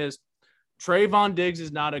time, is Trayvon Diggs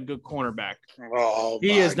is not a good cornerback.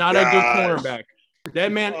 He is not a good cornerback.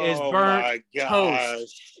 That man is burnt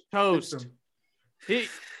toast.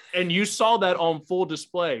 And you saw that on full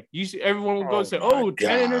display. You see, everyone will go and say, 10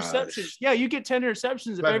 interceptions. Yeah, you get 10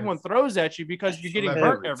 interceptions if everyone throws at you because you're getting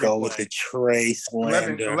burnt every play. Go with the Trey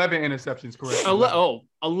slander. 11 interceptions, correct.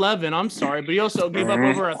 11. I'm sorry. But he also gave up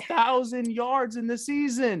over 1,000 yards in the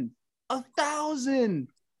season. 1,000.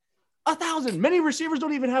 Many receivers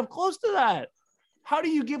don't even have close to that. How do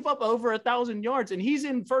you give up over 1,000 yards? And he's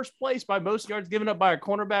in first place by most yards given up by a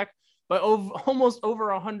cornerback by almost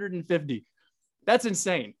over 150. That's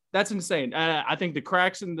insane. I think the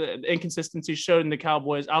cracks and the inconsistencies showed in the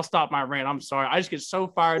Cowboys. I'll stop my rant. I'm sorry. I just get so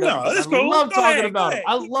fired up. I love talking about them.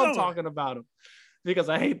 I love talking about them because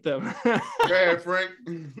I hate them. Go ahead, Frank.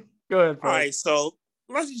 Go ahead, Frank. All right, so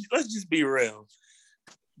let's just be real.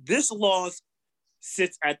 This loss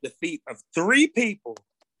sits at the feet of 3 people.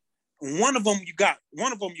 One of them you got,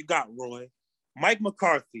 Roy. Mike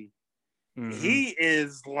McCarthy. Mm-hmm. He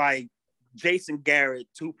is like Jason Garrett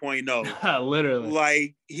 2.0. Literally.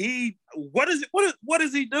 Like what does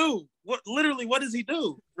he do? What does he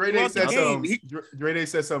do? Dre Day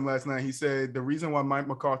said something last night. He said the reason why Mike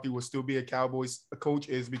McCarthy will still be a Cowboys coach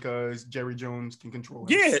is because Jerry Jones can control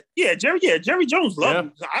him. Jerry Jones loved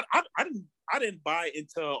him. I didn't buy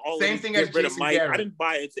into all same of thing as Jason Mike. Garrett. I didn't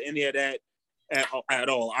buy into any of that at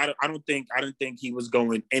all. I didn't think he was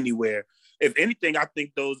going anywhere. If anything, I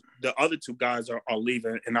think the other 2 guys are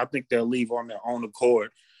leaving, and I think they'll leave on their own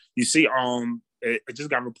accord. You see, it just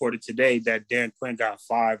got reported today that Dan Quinn got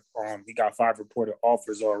 5. He got 5 reported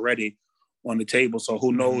offers already on the table. So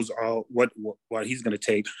who knows what he's going to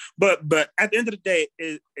take. But at the end of the day,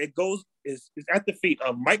 it's at the feet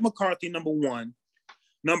of Mike McCarthy, number 1,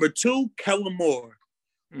 number 2, Kellen Moore,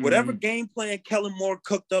 Whatever game plan Kellen Moore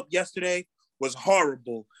cooked up yesterday was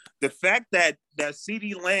horrible. The fact that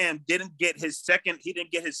CeeDee Lamb didn't get his second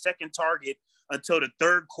target until the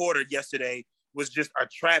third quarter yesterday was just a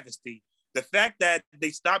travesty. The fact that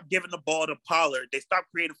they stopped giving the ball to Pollard, they stopped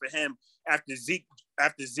creating for him after Zeke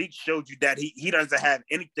showed you that he doesn't have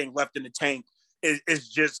anything left in the tank is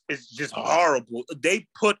just horrible. They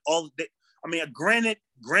put granted,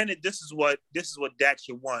 this is what Dak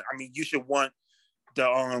should want. I mean, you should want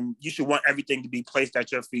everything to be placed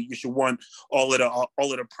at your feet. You should want all of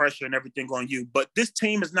the pressure and everything on you. But this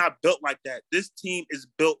team is not built like that. This team is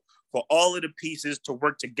built for all of the pieces to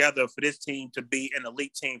work together for this team to be an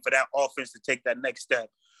elite team, for that offense to take that next step.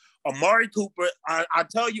 Amari Cooper, I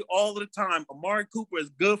tell you all the time, Amari Cooper is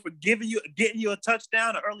good for getting you a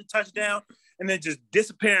touchdown, an early touchdown, and then just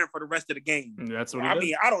disappearing for the rest of the game. That's what I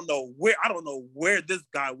mean, I don't know where this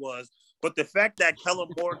guy was, but the fact that Kellen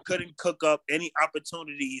Moore couldn't cook up any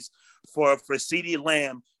opportunities for CeeDee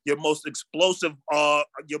Lamb, your most explosive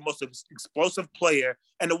player,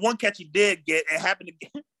 and the one catch he did get, it happened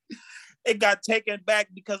again. It got taken back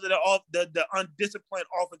because of the undisciplined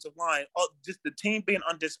offensive line. Just the team being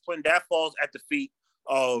undisciplined, that falls at the feet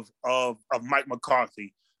of Mike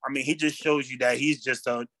McCarthy. I mean, he just shows you that he's just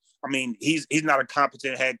he's not a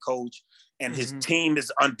competent head coach, and his team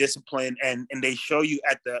is undisciplined, and they show you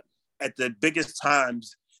at the biggest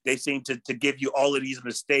times they seem to give you all of these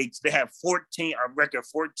mistakes. They have 14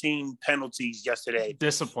 penalties yesterday.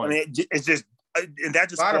 Discipline. I mean, it's just. And that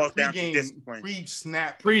just falls down to discipline.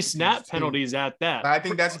 Pre-snap penalties at that. But I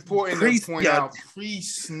think that's important to point out.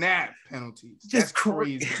 Pre-snap penalties. That's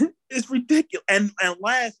crazy. It's ridiculous. And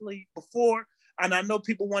lastly, and I know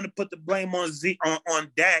people want to put the blame on Zeke on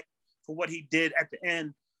Dak for what he did at the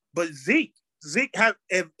end, but Zeke have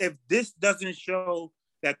if this doesn't show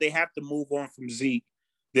that they have to move on from Zeke,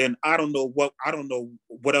 then I don't know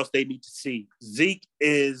what else they need to see. Zeke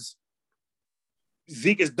is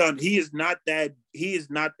done. He is not that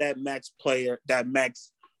max player, that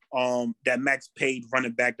max paid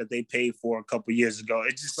running back that they paid for a couple years ago.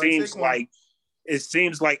 It just seems like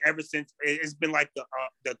ever since it's been like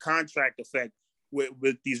the contract effect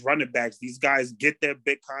with these running backs. These guys get their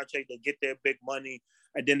big contract, they get their big money,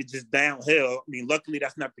 and then it's just downhill. I mean, luckily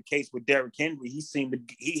that's not the case with Derrick Henry.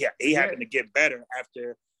 He happened to get better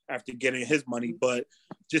after getting his money, but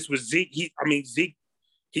just with Zeke, Zeke.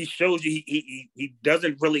 He shows you he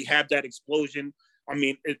doesn't really have that explosion. I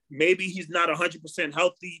mean, maybe he's not 100%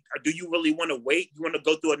 healthy. Or do you really want to wait? You want to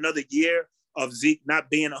go through another year of Zeke not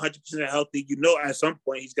being 100% healthy? You know, at some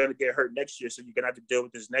point he's going to get hurt next year, so you're going to have to deal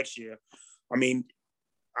with this next year. I mean,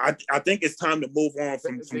 I think it's time to move on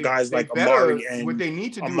from guys like Amari and what they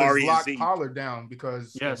need to do Amari is lock Pollard down,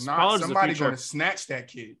 because if not, somebody's going to snatch that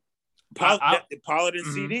kid. Pollard and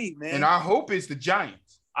CD, man. And I hope it's the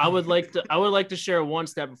Giants. I would like to share one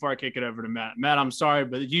step before I kick it over to Matt. Matt, I'm sorry,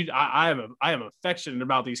 but I am affectionate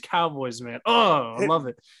about these Cowboys, man. Oh, I love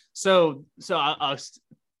it. So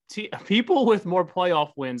people with more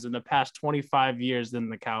playoff wins in the past 25 years than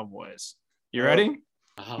the Cowboys. You ready?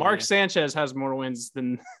 Mark Sanchez has more wins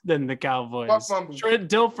than the Cowboys. Trent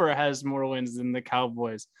Dilfer has more wins than the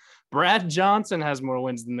Cowboys. Brad Johnson has more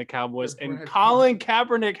wins than the Cowboys, and Colin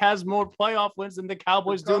Kaepernick has more playoff wins than the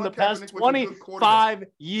Cowboys do in the past 25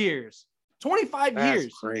 years. 25 years.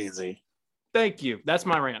 That's crazy. Thank you. That's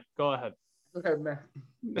my rant. Go ahead. Okay, man.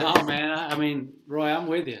 No, man. I mean, Roy, I'm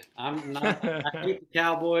with you. I hate the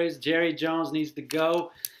Cowboys. Jerry Jones needs to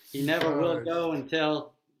go. He never will go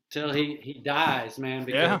until he dies, man.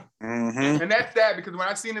 Because, and that's sad, because when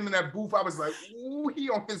I seen him in that booth, I was like, ooh, he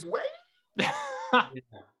on his way. Yeah.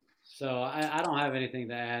 So I don't have anything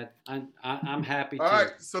to add. I'm happy. All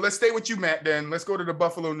right, so let's stay with you, Matt. Then let's go to the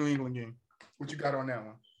Buffalo New England game. What you got on that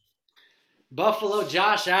one? Buffalo,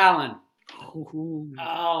 Josh Allen.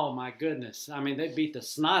 Oh my goodness! I mean, they beat the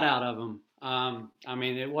snot out of him. I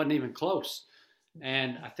mean, it wasn't even close.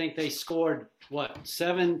 And I think they scored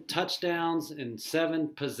 7 touchdowns in 7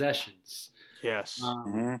 possessions. Yes.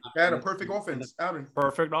 They had a perfect offense.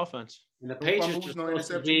 Perfect offense. And the Patriots are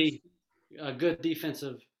supposed to be a good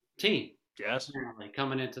defensive team. Yes. Apparently,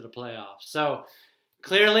 coming into the playoffs. So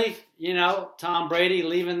clearly, Tom Brady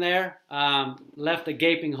leaving there left a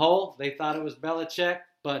gaping hole. They thought it was Belichick,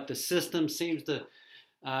 but the system seems to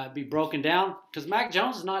be broken down, because Mac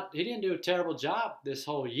Jones he didn't do a terrible job this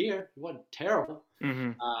whole year. He wasn't terrible.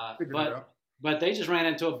 But they just ran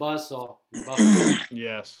into a buzzsaw.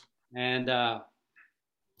 Yes. And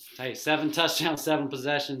hey, 7 touchdowns, 7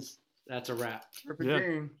 possessions. That's a wrap.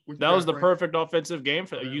 That was the perfect offensive game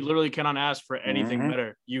for you. Literally cannot ask for anything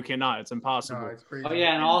better. You cannot. It's impossible. No, it's crazy. Oh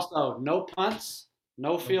yeah, and also no punts,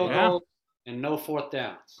 no field goals, and no fourth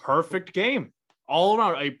downs. Perfect game. All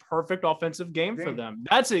around a perfect offensive game for them.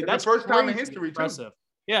 That's the first time in history, impressive. Too.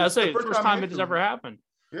 Yeah, I'd say first time it has ever happened.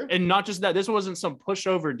 Yeah. And not just that, this wasn't some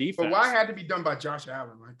pushover defense. But why had to be done by Josh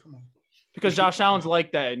Allen? Like, come on. Because Josh Allen's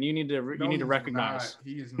like that, and you need to recognize.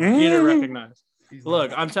 He is not. You need to recognize.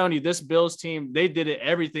 Look, I'm telling you, this Bills team, they did it.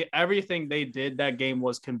 Everything they did that game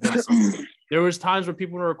was convincing. There was times where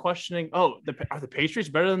people were questioning, are the Patriots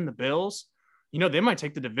better than the Bills? You know, they might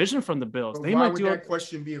take the division from the Bills. But they why might would do that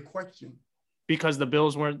question be a question? Because the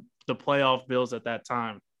Bills weren't the playoff Bills at that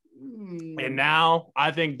time. And now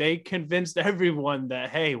I think they convinced everyone that,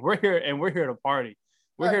 hey, we're here and we're here to party.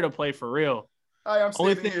 We're here to play for real. I'm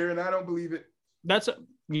standing here and I don't believe it.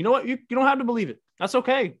 You know what? You don't have to believe it. That's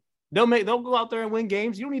okay. They'll go out there and win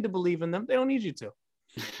games. You don't need to believe in them. They don't need you to.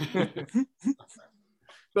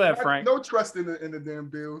 Go ahead, Frank. No trust in the damn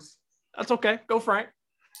Bills. That's okay. Go, Frank.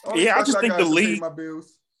 I just think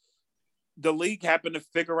the league happened to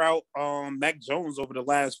figure out Mac Jones over the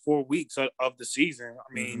last 4 weeks of the season.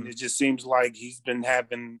 I mean, It just seems like he's been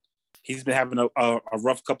having a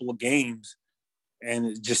rough couple of games, and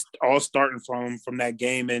it just all starting from that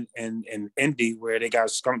game in Indy where they got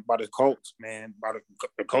skunked by the Colts, man, by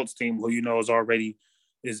the Colts team, who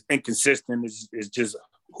is inconsistent, is just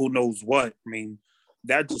who knows what. I mean,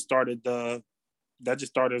 that just started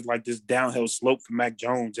like this downhill slope for Mac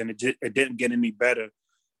Jones, and it didn't get any better.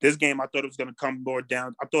 This game, I thought it was going to come more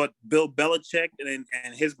down. I thought Bill Belichick and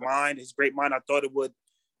his great mind, I thought it would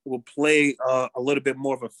play a little bit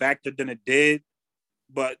more of a factor than it did.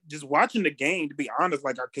 But just watching the game, to be honest,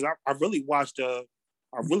 because I really watched a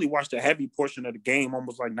heavy portion of the game,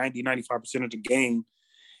 almost like 90-95% of the game.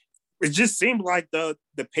 It just seemed like the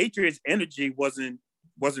Patriots' energy wasn't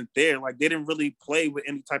there. Like, they didn't really play with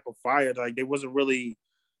any type of fire. Like, they wasn't really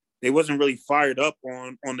fired up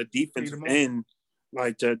on the defensive end,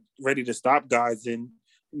 like ready to stop guys. And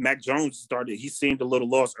Mac Jones he seemed a little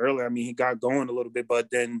lost earlier. I mean, he got going a little bit, but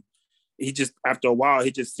then after a while,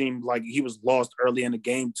 he just seemed like he was lost early in the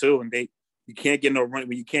game too. And you can't get no run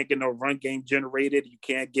when you can't get no run game generated. You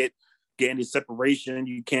can't get any separation.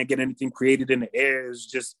 You can't get anything created in the air.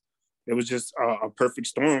 It was just a perfect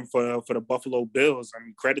storm for the Buffalo Bills. I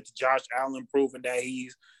mean, credit to Josh Allen proving that he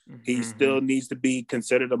still needs to be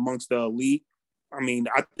considered amongst the elite. I mean,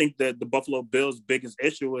 I think that the Buffalo Bills' biggest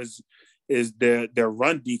issue is their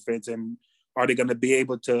run defense, and are they going to be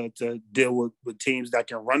able to deal with teams that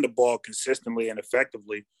can run the ball consistently and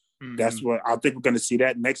effectively? That's what I think we're going to see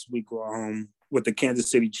that next week with the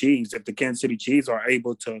Kansas City Chiefs. If the Kansas City Chiefs are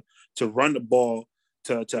able to run the ball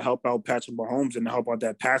to help out Patrick Mahomes and to help out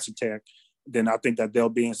that pass attack, then I think that they'll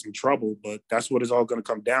be in some trouble. But that's what it's all going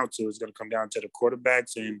to come down to. It's going to come down to the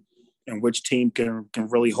quarterbacks and which team can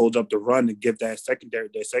really hold up the run and give their secondary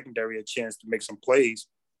a chance to make some plays.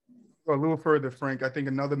 Well, a little further, Frank, I think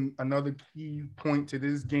another key point to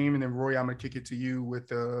this game, and then Roy, I'm going to kick it to you with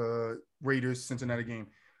the Raiders-Cincinnati game.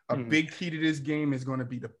 A big key to this game is going to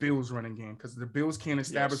be the Bills running game, because the Bills can't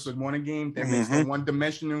establish with one game that makes them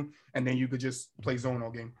one-dimensional, and then you could just play zone all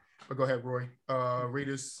game. But go ahead, Roy.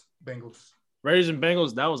 Raiders-Bengals. Raiders and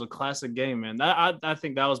Bengals, that was a classic game, man. I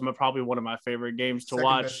think that was probably one of my favorite games to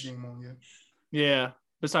watch. Best game on, yeah,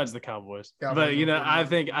 besides the Cowboys. But I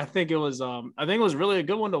think it was really a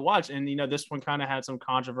good one to watch. And this one kind of had some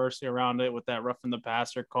controversy around it with that roughing the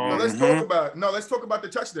passer call. No, let's talk about the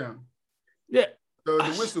touchdown. Yeah. The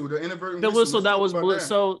whistle, the inadvertent whistle that was blue.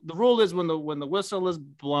 So the rule is when the whistle is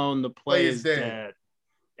blown, the play is dead.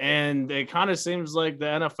 And it kind of seems like the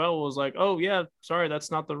NFL was like, oh, yeah, sorry, that's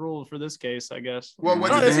not the rule for this case, I guess. Well,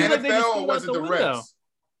 was it the NFL or was it the Reds?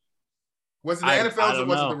 Was it the NFL or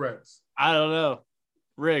was it the Reds? I don't know.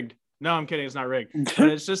 Rigged. No, I'm kidding. It's not rigged. But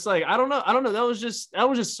it's just like, I don't know. That was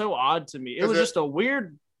just so odd to me. It was just a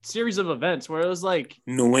weird series of events where it was like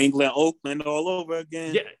New England, Oakland all over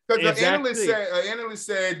again. Yeah, because the analyst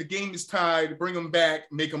said the game is tied, bring them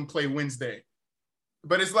back, make them play Wednesday.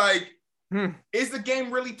 But it's like, is the game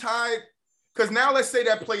really tied? Because now let's say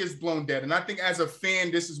that play is blown dead. And I think as a fan,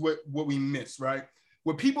 this is what we miss, right?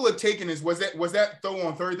 What people are taking is, was that throw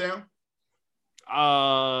on third down?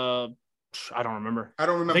 I don't remember. I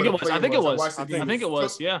think it was. I think it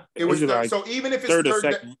was. Yeah. It was. So even if it's third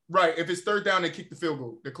down, right? If it's third down, they kick the field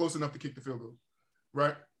goal. They're close enough to kick the field goal,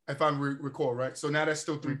 right? If I recall, right? So now that's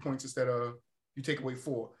still 3 points instead of you take away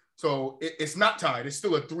 4. So it's not tied. It's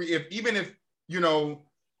still a 3.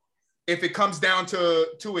 If it comes down to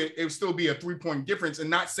it, it would still be a 3-point difference. And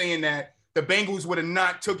not saying that the Bengals would have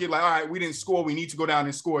not took it like, all right, we didn't score, we need to go down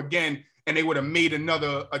and score again, and they would have made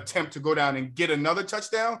another attempt to go down and get another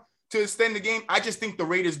touchdown to extend the game. I just think the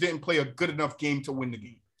Raiders didn't play a good enough game to win the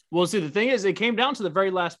game. Well, see, the thing is, it came down to the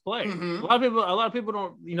very last play. Mm-hmm. A lot of people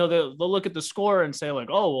don't, they'll look at the score and say like,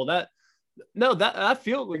 oh, well, that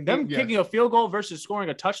kicking a field goal versus scoring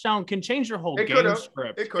a touchdown can change your whole game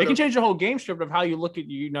script. It can change your whole game script of how you look at,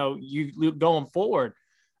 you going forward.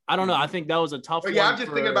 I don't know. I think that was a tough one. Yeah, I'm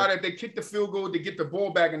just thinking about it. If they kick the field goal to get the ball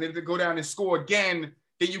back and then to go down and score again,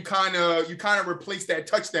 then you kind of replace that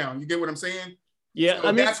touchdown. You get what I'm saying? Yeah,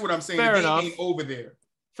 so that's what I'm saying. Fair the game enough. Ain't over there.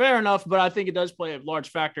 Fair enough, but I think it does play a large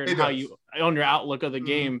factor in how you on your outlook of the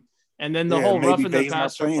game. And then the whole roughing the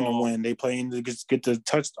passer call. When they playing to get the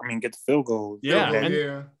get the field goal.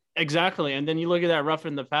 Yeah, exactly. And then you look at that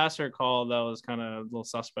roughing the passer call, that was kind of a little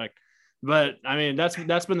suspect. But I mean, that's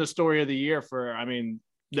been the story of the year for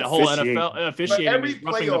the whole NFL officiating. But every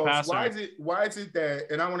roughing the playoffs, passer. why is it that?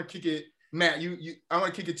 And I want to kick it, Matt. I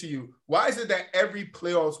want to kick it to you. Why is it that every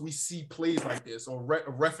playoffs we see plays like this or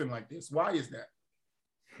reffing like this? Why is that?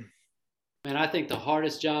 Man, I think the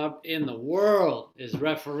hardest job in the world is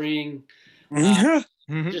refereeing, just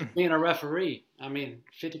being a referee. I mean,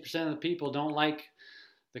 50% of the people don't like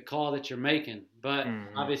the call that you're making, but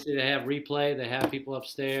obviously they have replay. They have people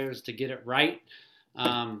upstairs to get it right.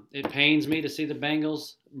 It pains me to see the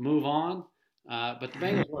Bengals move on, but the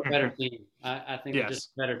Bengals were a better team. I think they're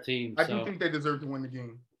just a better team. I do think they deserve to win the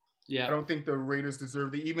game. Yeah, I don't think the Raiders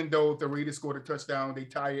deserve it. Even though if the Raiders scored a touchdown, they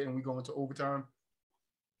tie it and we go into overtime.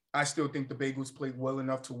 I still think the Bengals played well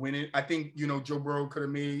enough to win it. I think, Joe Burrow could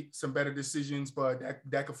have made some better decisions, but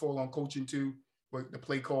that could fall on coaching too, with the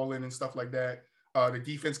play calling and stuff like that. The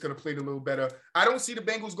defense could have played a little better. I don't see the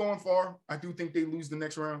Bengals going far. I do think they lose the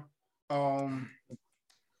next round. But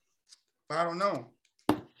I don't know.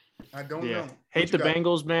 I don't know. Hate the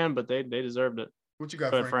Bengals, man, but they deserved it. What you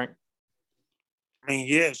got, Frank? I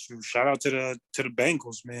mean, shout out to the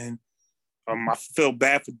Bengals, man. I feel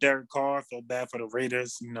bad for Derek Carr. I feel bad for the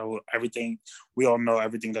Raiders. Everything. We all know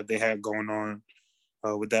everything that they had going on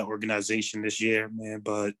with that organization this year, man.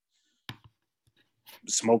 But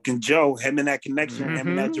Smoking Joe, him and that connection, him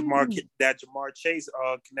and that Jamar Chase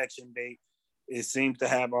connection, it seems to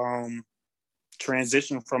have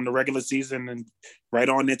transitioned from the regular season and right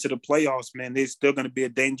on into the playoffs, man. They're still going to be a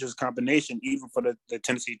dangerous combination, even for the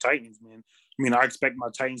Tennessee Titans, man. I mean, I expect my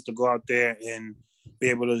Titans to go out there and be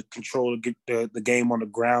able to control the game on the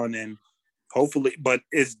ground, and hopefully, but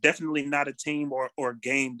it's definitely not a team or a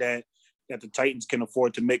game that the Titans can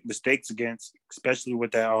afford to make mistakes against, especially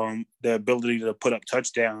with the ability to put up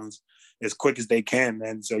touchdowns as quick as they can.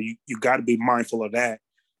 And so you got to be mindful of that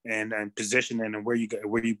and positioning and where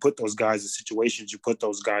you put those guys, the situations you put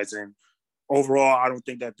those guys in. Overall, I don't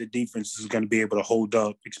think that the defense is going to be able to hold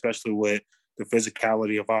up, especially with the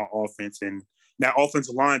physicality of our offense. And that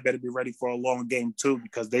offensive line better be ready for a long game too,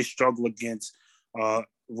 because they struggle against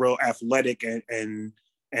real athletic and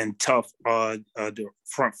tough the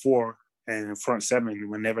front four and front seven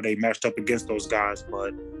whenever they matched up against those guys.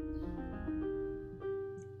 But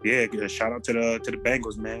yeah, shout out to the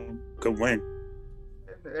Bengals, man. Good win.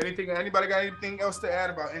 Anybody got anything else to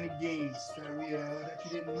add about any games that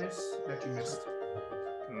you didn't miss? That you missed?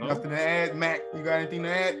 No. Nothing to add, Mac. You got anything to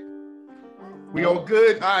add? We all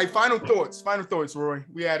good? All right, final thoughts, Roy.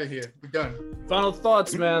 We out of here. We done. Final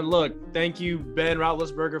thoughts, man. Look, thank you, Ben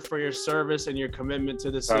Roethlisberger, for your service and your commitment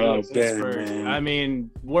to the city of Pittsburgh. I mean,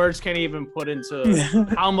 words can't even put into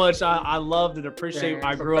how much I loved and appreciate.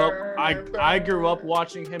 I grew up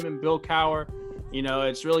watching him and Bill Cowher.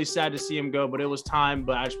 It's really sad to see him go, but it was time.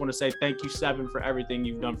 But I just want to say thank you, Seven, for everything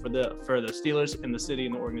you've done for the Steelers and the city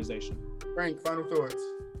and the organization. Frank, final thoughts.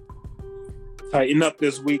 Tighten up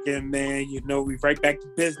this weekend, man. We right back to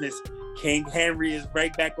business. King Henry is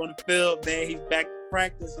right back on the field, man. He's back to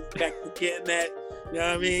practice. He's back to getting that,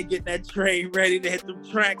 getting that train ready to hit them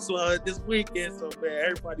tracks this weekend. So, man,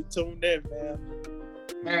 everybody tuned in, man.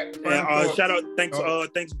 Matt, shout out,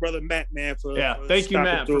 thanks, brother Matt, man, for thank you,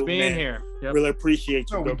 Matt, for being here. Yep. Really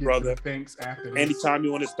appreciate you, good brother. Thanks after this. Anytime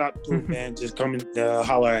you want to stop through, man, just come and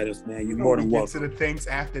holler at us, man. You're more than welcome. To the thanks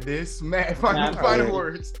after this, Matt. Final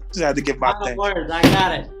words. Just had to give my thanks. Words. I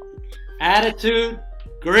got it. Attitude,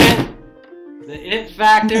 grit, the it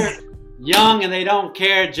factor, young and they don't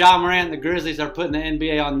care. Ja Morant and the Grizzlies are putting the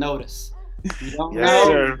NBA on notice. You don't know.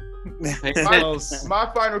 Sir.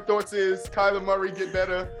 My final thoughts is Kyler Murray get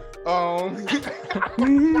better. Nah,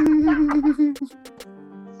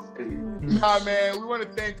 man, we want to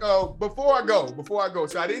thank. Before I go.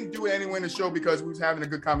 So I didn't do it anyway in the show because we was having a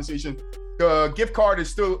good conversation. The gift card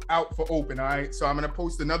is still out for open. All right, so I'm gonna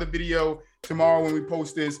post another video tomorrow when we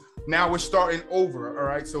post this. Now we're starting over. All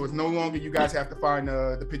right, so it's no longer you guys have to find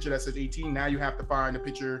the picture that says 18. Now you have to find the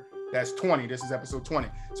picture that's 20. This is episode 20.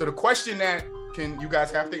 So the question that you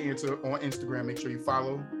guys have to answer on Instagram. Make sure you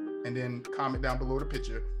follow and then comment down below the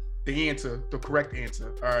picture the answer, the correct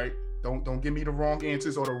answer. All right. Don't give me the wrong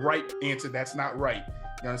answers or the right answer. That's not right.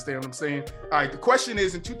 You understand what I'm saying? All right. The question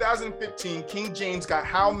is, in 2015, King James got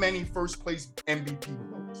how many first place MVP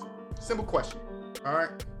votes? Simple question. All right.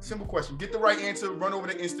 Simple question. Get the right answer. Run over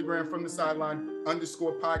to Instagram from the sideline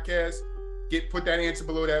 _podcast. Put that answer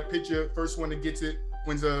below that picture. First one that gets it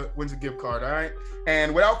wins a gift card. All right.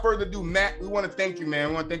 And without further ado, Matt, we want to thank you, man.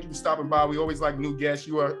 We want to thank you for stopping by. We always like new guests.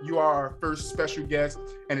 You are our first special guest,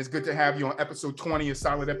 and it's good to have you on episode 20, a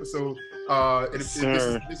solid episode. This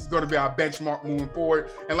is going to be our benchmark moving forward.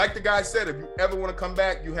 And like the guy said, if you ever want to come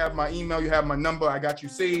back, you have my email, you have my number. I got you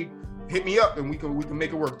saved. Hit me up and we can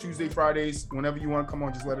make it work. Tuesday, Fridays, whenever you want to come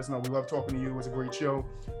on, just let us know. We love talking to you. It was a great show.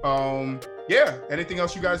 Yeah. Anything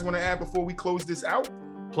else you guys want to add before we close this out?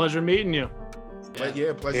 Pleasure meeting you.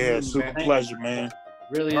 Pleasure. Yeah, super pleasure, man.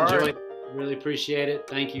 Really enjoyed it. Really appreciate it.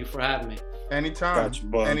 Thank you for having me. Anytime. Got you,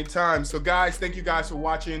 bud. Anytime. So guys, thank you guys for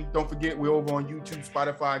watching. Don't forget, we're over on YouTube,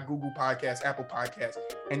 Spotify, Google Podcasts, Apple Podcasts.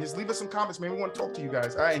 And just leave us some comments, man. We want to talk to you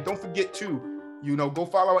guys. All right. And don't forget to, go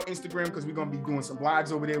follow our Instagram because we're going to be doing some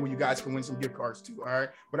lives over there where you guys can win some gift cards too. All right.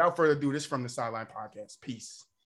 Without further ado, this is from the Sideline Podcast. Peace.